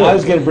so too. I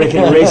was going to break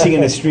into Racing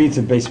in the Streets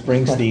of Bay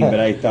Springsteen, but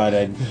I thought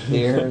I'd...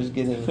 The air is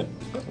getting clear.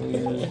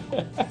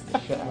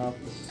 Shut off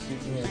the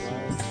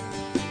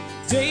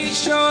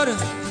Days shorter,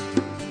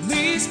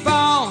 leaves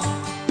fall,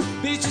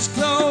 beaches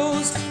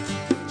closed,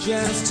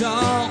 shadows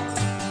tall.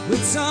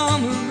 With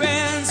summer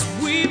ends,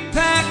 we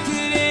pack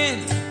it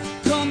in,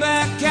 come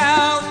back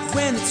out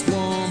when it's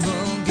warm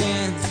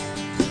again.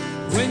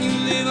 When you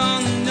live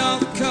on the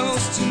North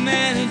Coast, you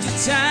manage your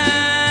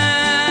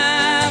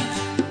time.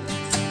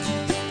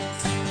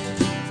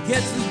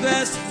 Gets the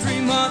best of 3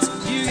 months,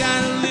 you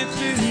gotta live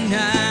through the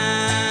night.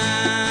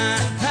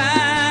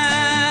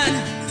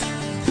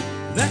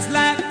 That's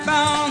life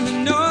on the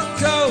North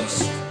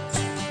Coast.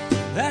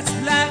 That's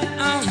life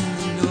on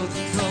the North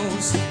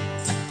Coast.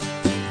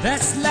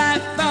 That's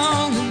life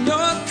on the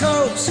North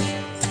Coast.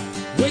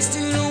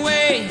 Wasting